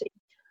solidarity.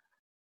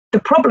 The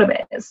problem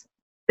is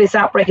this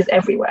outbreak is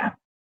everywhere.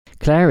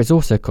 Claire is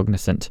also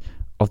cognizant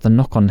of the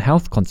knock-on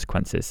health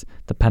consequences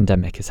the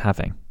pandemic is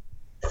having.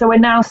 So we're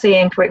now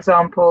seeing, for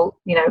example,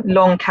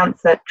 long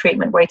cancer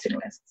treatment waiting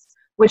lists,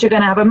 which are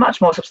going to have a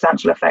much more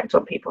substantial effect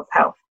on people's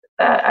health,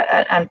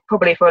 and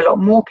probably for a lot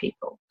more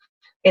people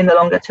in the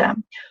longer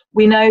term.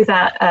 We know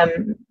that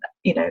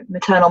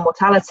maternal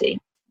mortality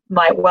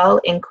might well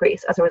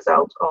increase as a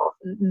result of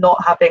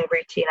not having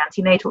routine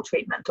antenatal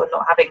treatment or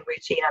not having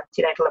routine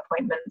antenatal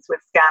appointments with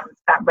scans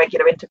at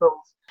regular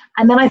intervals.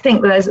 And then I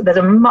think there's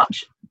a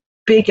much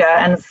bigger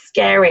and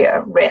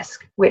scarier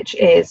risk, which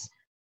is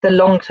the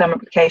long-term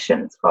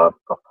implications of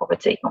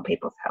poverty on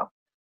people's health.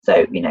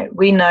 So,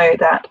 we know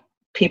that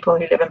people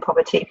who live in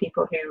poverty,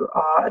 people who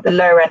are at the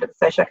lower end of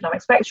the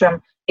socioeconomic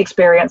spectrum,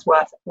 experience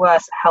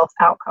worse health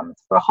outcomes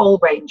for a whole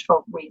range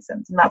of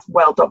reasons, and that's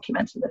well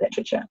documented in the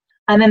literature.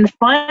 And then the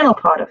final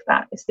part of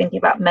that is thinking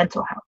about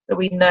mental health. So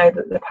we know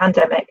that the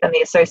pandemic and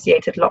the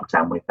associated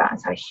lockdown with that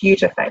has had a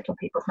huge effect on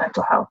people's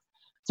mental health.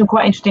 Some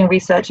quite interesting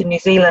research in New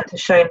Zealand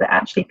has shown that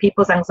actually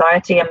people's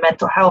anxiety and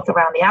mental health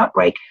around the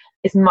outbreak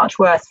is much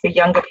worse for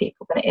younger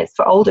people than it is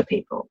for older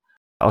people.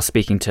 I was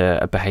speaking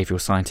to a behavioural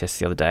scientist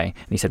the other day,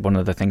 and he said one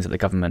of the things that the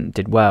government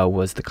did well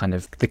was the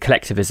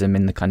collectivism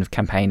in the kind of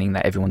campaigning,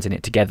 that everyone's in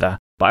it together.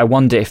 But I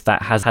wonder if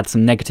that has had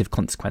some negative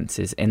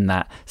consequences in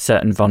that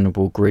certain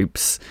vulnerable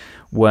groups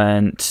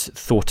weren't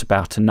thought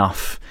about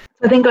enough.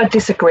 I think I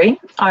disagree.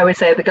 I would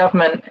say the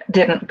government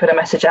didn't put a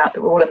message out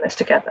that we're all in this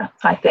together.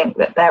 I think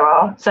that there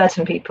are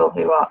certain people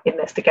who are in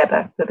this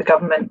together that the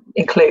government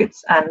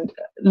includes, and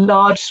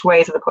large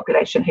swathes of the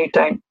population who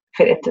don't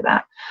fit into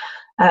that.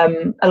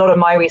 A lot of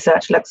my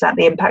research looks at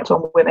the impact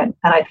on women,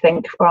 and I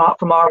think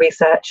from our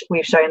research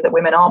we've shown that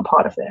women aren't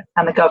part of this,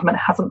 and the government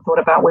hasn't thought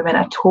about women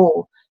at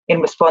all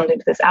in responding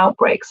to this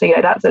outbreak. So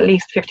that's at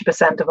least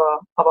 50% of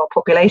our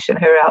population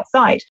who are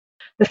outside.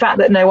 The fact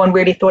that no one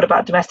really thought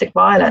about domestic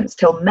violence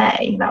till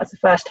May, that was the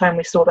first time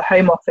we saw the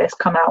Home Office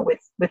come out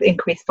with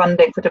increased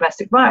funding for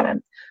domestic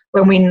violence,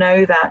 when we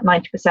know that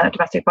 90% of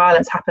domestic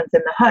violence happens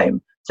in the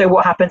home. So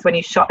what happens when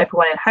you shut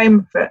everyone in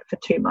home for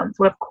 2 months?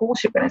 Well, of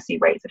course you're going to see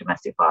rates of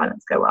domestic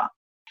violence go up.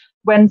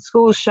 When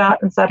schools shut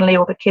and suddenly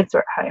all the kids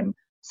are at home,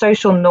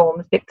 social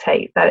norms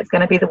dictate that it's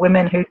going to be the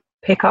women who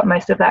pick up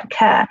most of that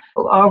care.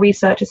 Our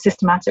research is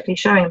systematically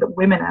showing that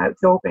women are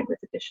absorbing this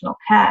additional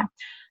care.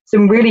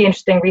 Some really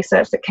interesting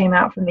research that came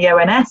out from the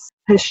ONS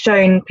has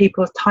shown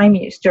people's time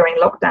use during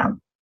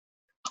lockdown.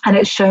 And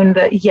it's shown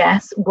that,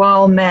 yes,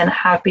 while men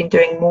have been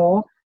doing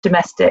more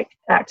domestic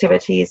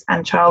activities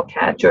and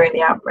childcare during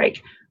the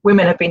outbreak,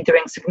 women have been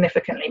doing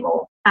significantly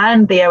more.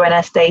 And the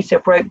ONS data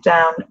broke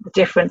down the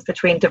difference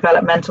between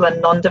developmental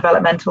and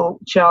non-developmental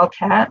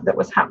childcare that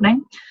was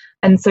happening.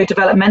 And so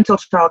developmental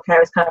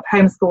childcare is kind of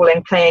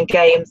homeschooling, playing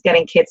games,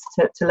 getting kids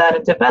to learn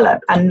and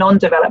develop. And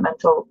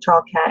non-developmental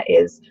childcare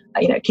is,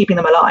 keeping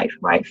them alive,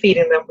 right?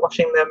 Feeding them,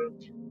 washing them,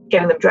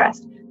 getting them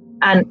dressed.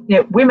 And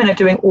women are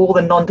doing all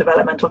the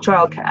non-developmental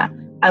childcare,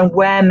 and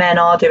where men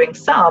are doing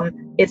some,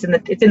 it's in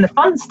the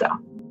fun stuff.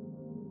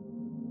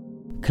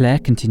 Claire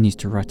continues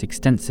to write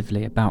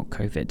extensively about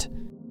COVID.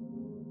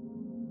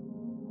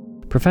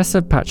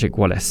 Professor Patrick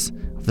Wallace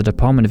of the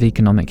Department of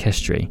Economic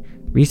History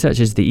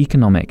researches the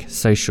economic,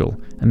 social,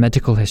 and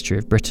medical history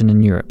of Britain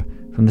and Europe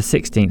from the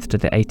 16th to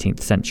the 18th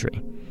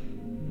century.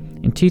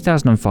 In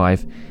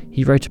 2005,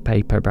 he wrote a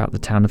paper about the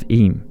town of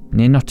Eyam,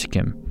 near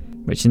Nottingham,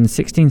 which in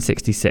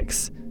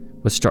 1666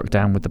 was struck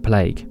down with the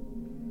plague.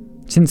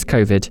 Since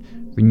COVID,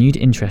 renewed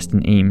interest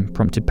in Eyam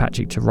prompted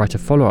Patrick to write a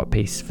follow-up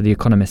piece for The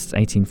Economist's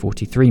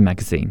 1843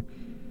 magazine,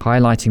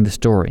 highlighting the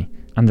story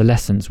and the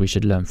lessons we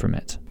should learn from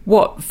it.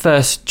 What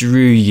first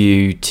drew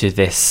you to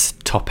this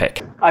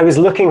topic? I was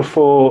looking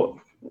for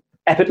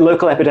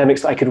local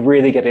epidemics that I could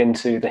really get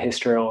into the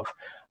history of.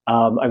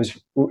 I was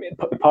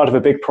part of a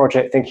big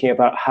project thinking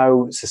about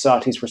how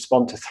societies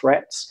respond to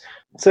threats.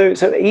 So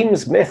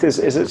Eyam's myth is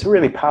a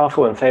really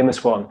powerful and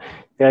famous one.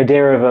 The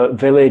idea of a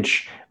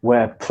village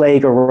where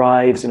plague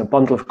arrives in a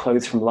bundle of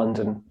clothes from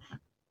London.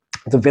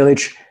 The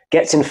village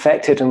gets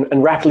infected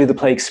and rapidly the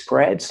plague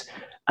spreads.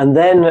 And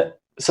then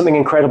something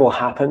incredible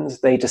happens.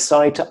 They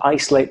decide to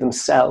isolate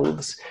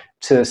themselves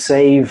to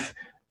save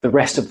the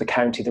rest of the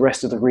county, the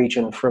rest of the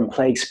region from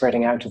plague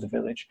spreading out of the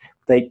village.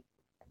 They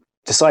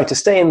decide to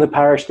stay in the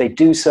parish. They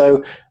do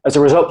so. As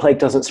a result, plague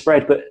doesn't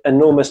spread, but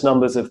enormous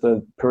numbers of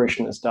the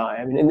parishioners die.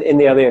 I mean, in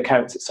the early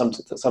accounts, it's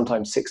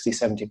sometimes 60,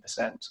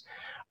 70%.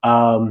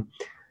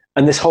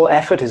 And this whole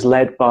effort is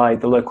led by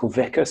the local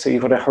vicar. So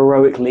you've got a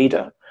heroic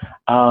leader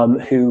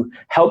who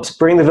helps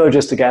bring the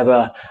villagers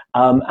together.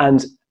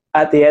 And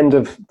at the end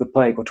of the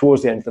plague, or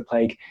towards the end of the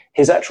plague,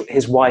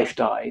 his wife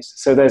dies.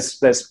 So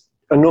there's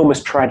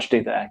enormous tragedy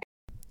there.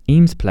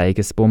 Eyam's plague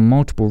has spawned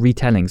multiple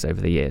retellings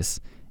over the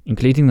years,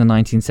 including the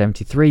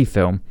 1973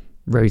 film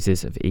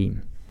Roses of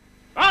Eyam.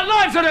 Our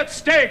lives are at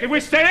stake. If we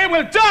stay here,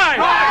 we'll die.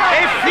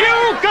 If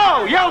you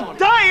go, you'll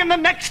die in the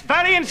next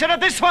ferry instead of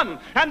this one,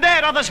 and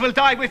there others will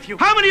die with you.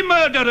 How many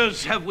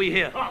murderers have we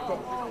here?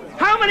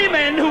 How many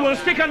men who will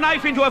stick a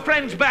knife into a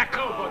friend's back,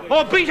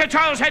 or beat a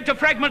child's head to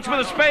fragments with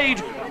a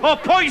spade, or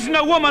poison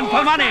a woman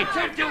for money?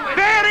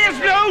 There is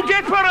no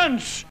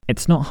difference.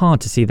 It's not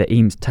hard to see that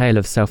Eyam's tale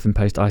of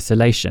self-imposed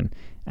isolation,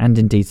 and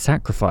indeed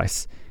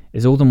sacrifice,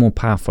 is all the more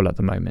powerful at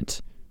the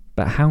moment.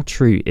 But how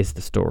true is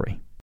the story?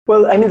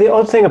 Well, I mean, the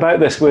odd thing about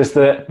this was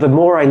that the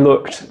more I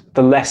looked,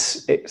 the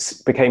less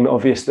it became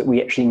obvious that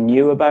we actually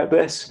knew about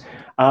this.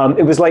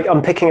 It was like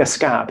unpicking a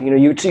scab.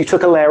 You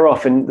took a layer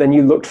off and then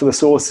you looked for the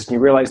sources and you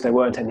realized there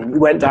weren't any. You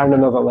went down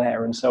another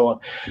layer and so on.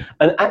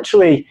 And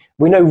actually,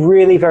 we know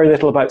really very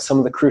little about some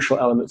of the crucial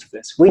elements of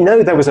this. We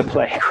know there was a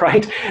plague,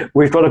 right?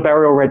 We've got a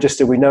burial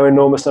register. We know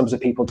enormous numbers of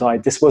people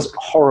died. This was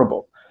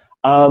horrible.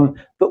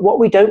 But what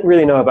we don't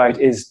really know about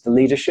is the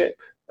leadership,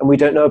 and we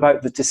don't know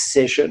about the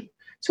decision.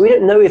 So we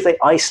don't know if they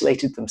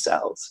isolated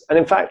themselves. And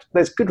in fact,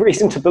 there's good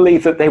reason to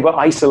believe that they were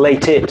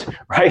isolated,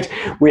 right?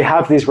 We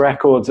have these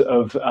records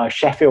of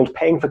Sheffield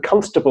paying for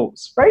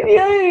constables, right?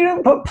 You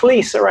don't put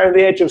police around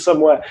the edge of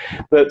somewhere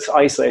that's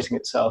isolating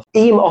itself.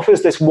 Eyam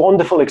offers this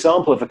wonderful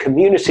example of a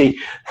community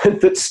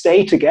that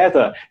stay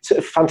together. It's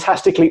a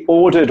fantastically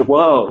ordered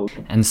world.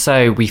 And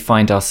so we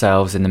find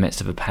ourselves in the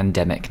midst of a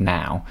pandemic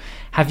now.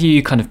 Have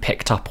you kind of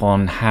picked up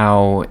on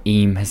how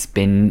Eyam has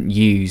been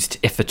used,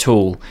 if at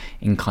all,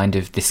 in kind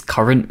of this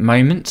current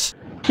moment?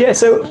 Yeah,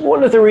 so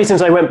one of the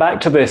reasons I went back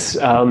to this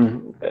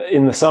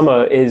in the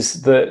summer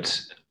is that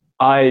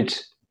I'd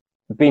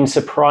been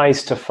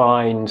surprised to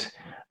find,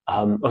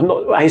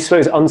 I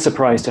suppose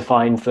unsurprised to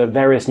find that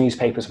various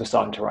newspapers were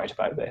starting to write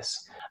about this.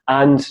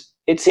 And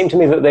it seemed to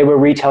me that they were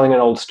retelling an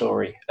old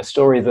story, a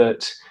story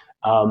that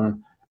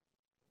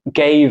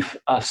gave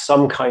us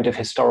some kind of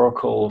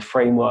historical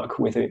framework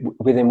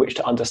within which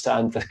to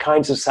understand the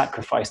kinds of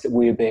sacrifice that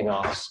we are being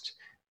asked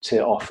to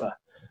offer.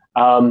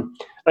 And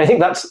I think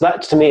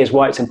that to me is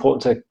why it's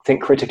important to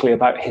think critically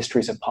about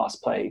histories of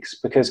past plagues,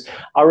 because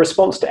our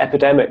response to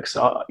epidemics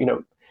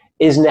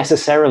is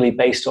necessarily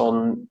based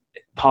on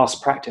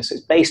past practice. It's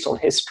based on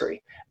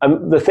history.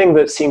 The thing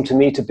that seemed to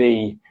me to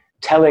be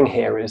telling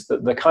here is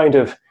that the kind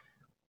of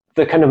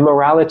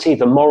morality,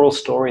 the moral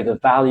story, the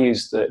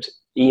values that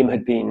Eyam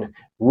had been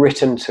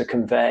written to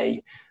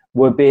convey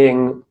were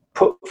being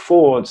put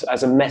forward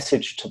as a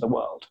message to the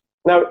world.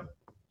 Now,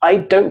 I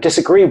don't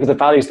disagree with the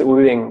values that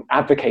were being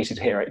advocated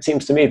here. It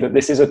seems to me that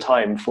this is a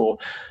time for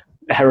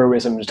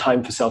heroism, a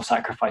time for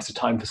self-sacrifice, a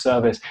time for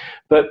service.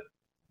 But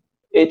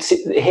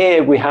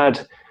here we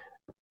had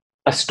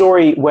a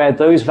story where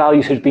those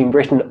values had been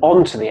written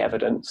onto the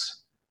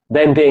evidence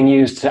then being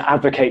used to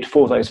advocate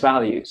for those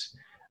values,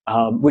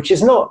 which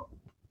is not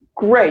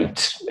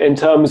great in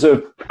terms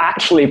of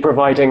actually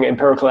providing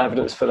empirical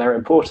evidence for their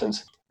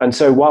importance. And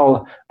so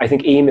while I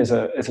think EAM is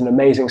an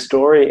amazing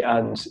story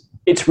and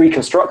its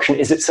reconstruction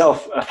is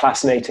itself a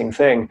fascinating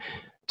thing,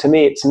 to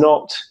me it's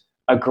not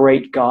a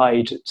great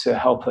guide to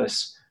help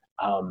us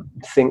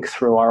think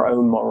through our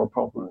own moral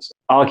problems.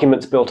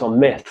 Arguments built on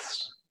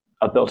myths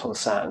are built on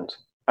sand.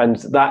 And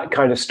that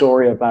kind of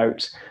story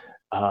about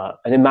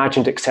an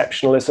imagined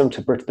exceptionalism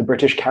to the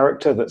British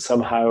character that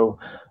somehow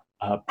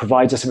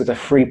provides us with a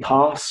free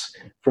pass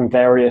from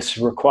various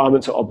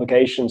requirements or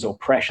obligations or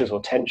pressures or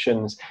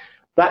tensions,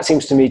 that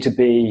seems to me to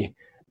be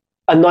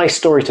a nice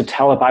story to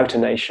tell about a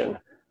nation,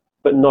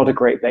 but not a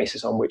great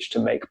basis on which to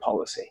make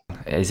policy.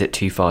 Is it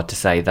too far to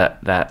say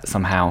that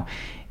somehow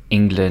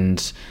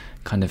England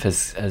kind of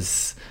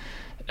has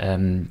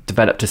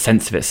developed a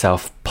sense of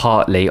itself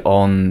partly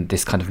on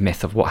this kind of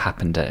myth of what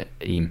happened at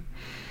EAM?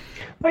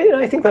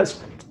 I think there's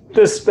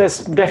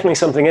definitely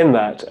something in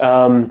that.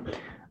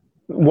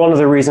 One of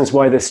the reasons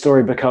why this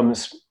story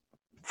becomes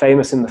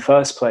famous in the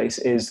first place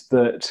is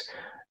that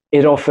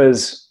it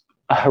offers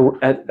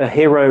a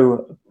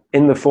hero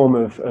in the form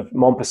of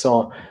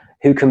Maupassant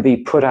who can be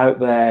put out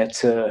there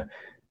to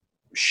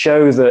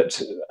show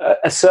that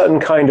a certain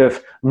kind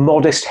of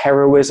modest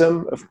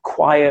heroism, of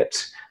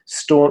quiet,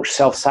 staunch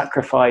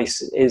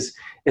self-sacrifice is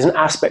an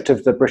aspect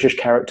of the British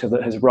character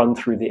that has run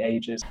through the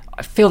ages.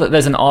 I feel that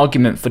there's an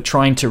argument for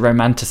trying to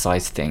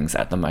romanticize things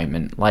at the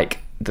moment, like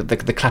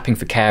the clapping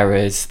for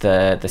carers,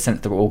 the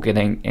sense that we're all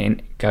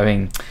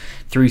going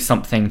through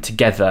something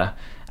together,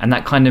 and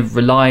that kind of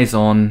relies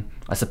on,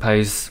 I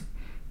suppose,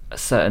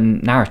 certain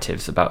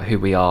narratives about who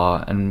we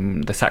are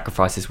and the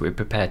sacrifices we're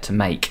prepared to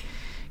make.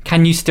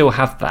 Can you still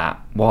have that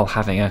while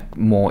having a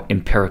more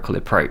empirical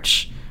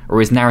approach,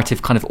 or is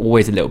narrative kind of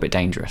always a little bit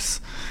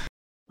dangerous?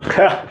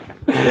 I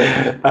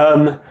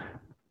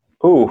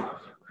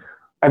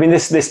mean,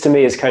 this to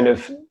me is kind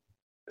of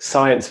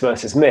science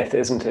versus myth,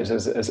 isn't it,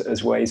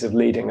 as ways of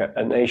leading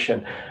a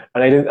nation?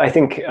 And I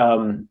think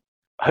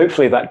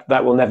hopefully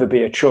that will never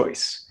be a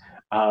choice.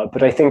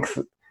 But I think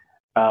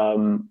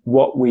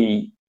what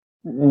we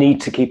need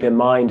to keep in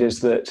mind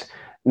is that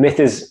myth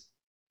is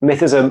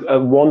a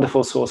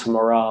wonderful source of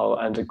morale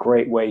and a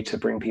great way to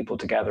bring people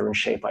together and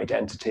shape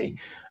identity.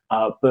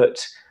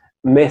 But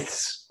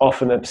myths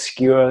often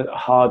obscure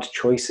hard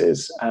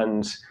choices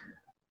and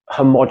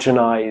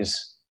homogenize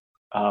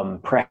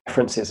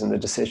preferences in the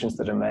decisions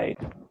that are made.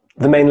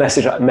 The main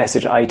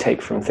message I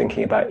take from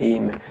thinking about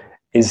EAM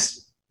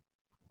is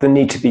the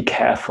need to be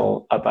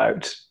careful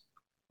about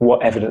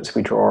what evidence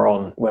we draw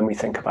on when we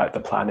think about the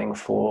planning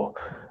for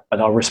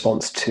and our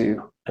response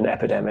to an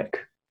epidemic.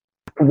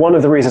 One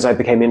of the reasons I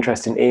became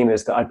interested in EAM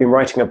is that I've been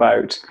writing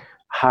about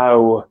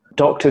how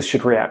doctors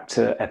should react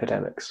to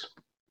epidemics.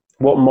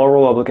 What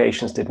moral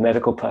obligations did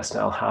medical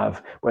personnel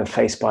have when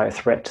faced by a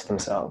threat to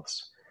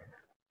themselves?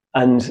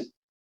 And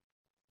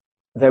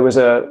there was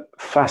a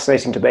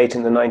fascinating debate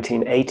in the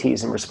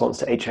 1980s in response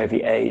to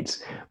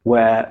HIV/AIDS,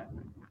 where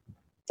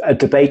a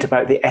debate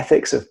about the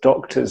ethics of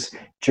doctors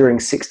during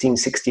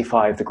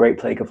 1665, the Great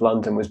Plague of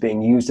London, was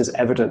being used as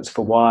evidence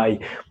for why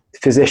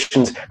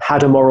physicians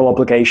had a moral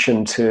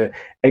obligation to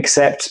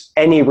accept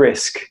any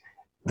risk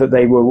that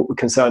they were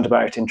concerned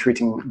about in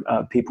treating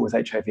people with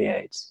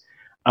HIV/AIDS.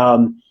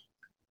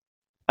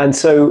 And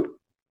so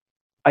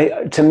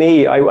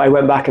I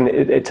went back and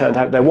it turned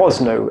out there was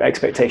no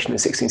expectation in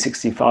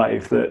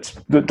 1665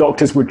 that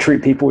doctors would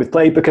treat people with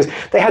plague because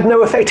they had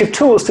no effective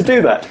tools to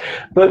do that.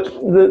 But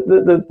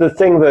the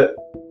thing that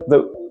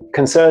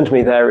concerned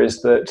me there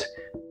is that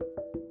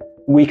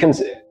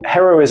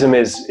heroism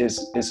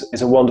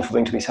is a wonderful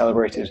thing to be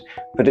celebrated,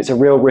 but it's a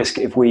real risk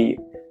if we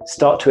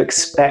start to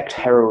expect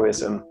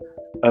heroism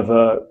of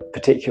a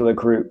particular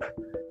group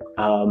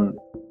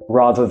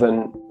rather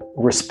than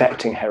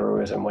respecting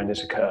heroism when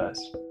it occurs.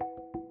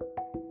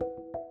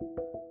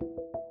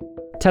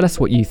 Tell us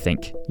what you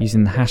think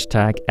using the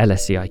hashtag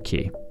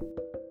LSEIQ.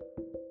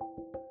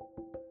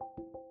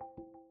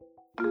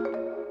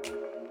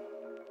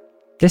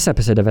 This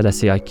episode of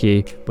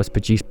LSEIQ was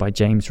produced by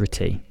James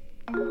Ritty.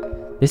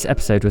 This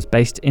episode was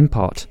based in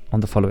part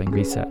on the following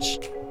research.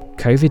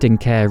 COVID in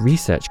Care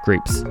research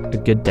groups A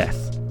Good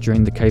Death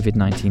during the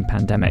COVID-19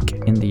 pandemic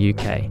in the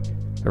UK,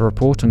 a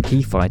report on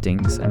key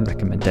findings and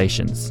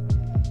recommendations,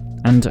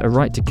 and A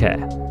Right to Care,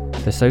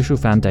 the social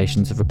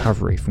foundations of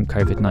recovery from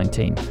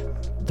COVID-19,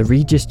 the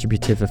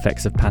redistributive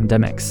effects of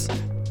pandemics,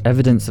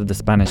 evidence of the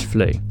Spanish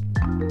flu,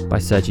 by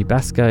Sergi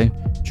Basco,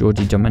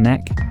 Georgie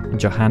Domenech,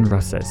 and Johan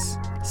Rosses,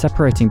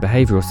 separating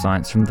behavioural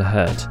science from the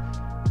herd,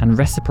 and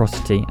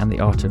Reciprocity and the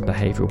Art of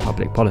Behavioural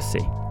Public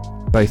Policy,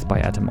 both by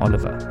Adam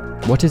Oliver.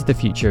 What is the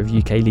future of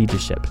UK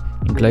leadership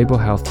in global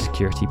health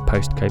security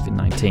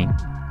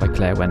post-COVID-19, by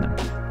Claire Wenham.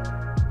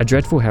 A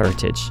Dreadful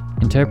Heritage,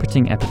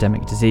 Interpreting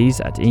Epidemic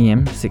Disease at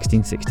EAM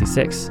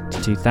 1666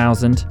 to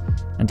 2000,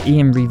 and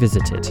EAM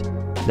Revisited,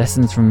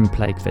 Lessons from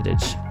Plague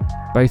Village,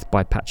 both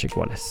by Patrick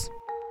Wallace.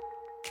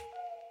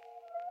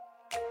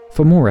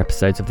 For more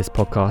episodes of this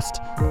podcast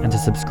and to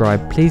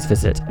subscribe, please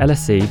visit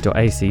lse.ac.uk/IQ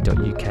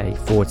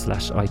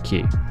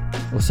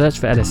or search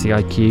for LSE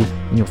IQ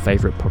in your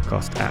favourite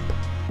podcast app.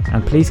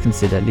 And please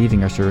consider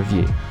leaving us a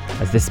review,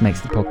 as this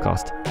makes the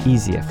podcast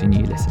easier for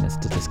new listeners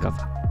to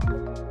discover.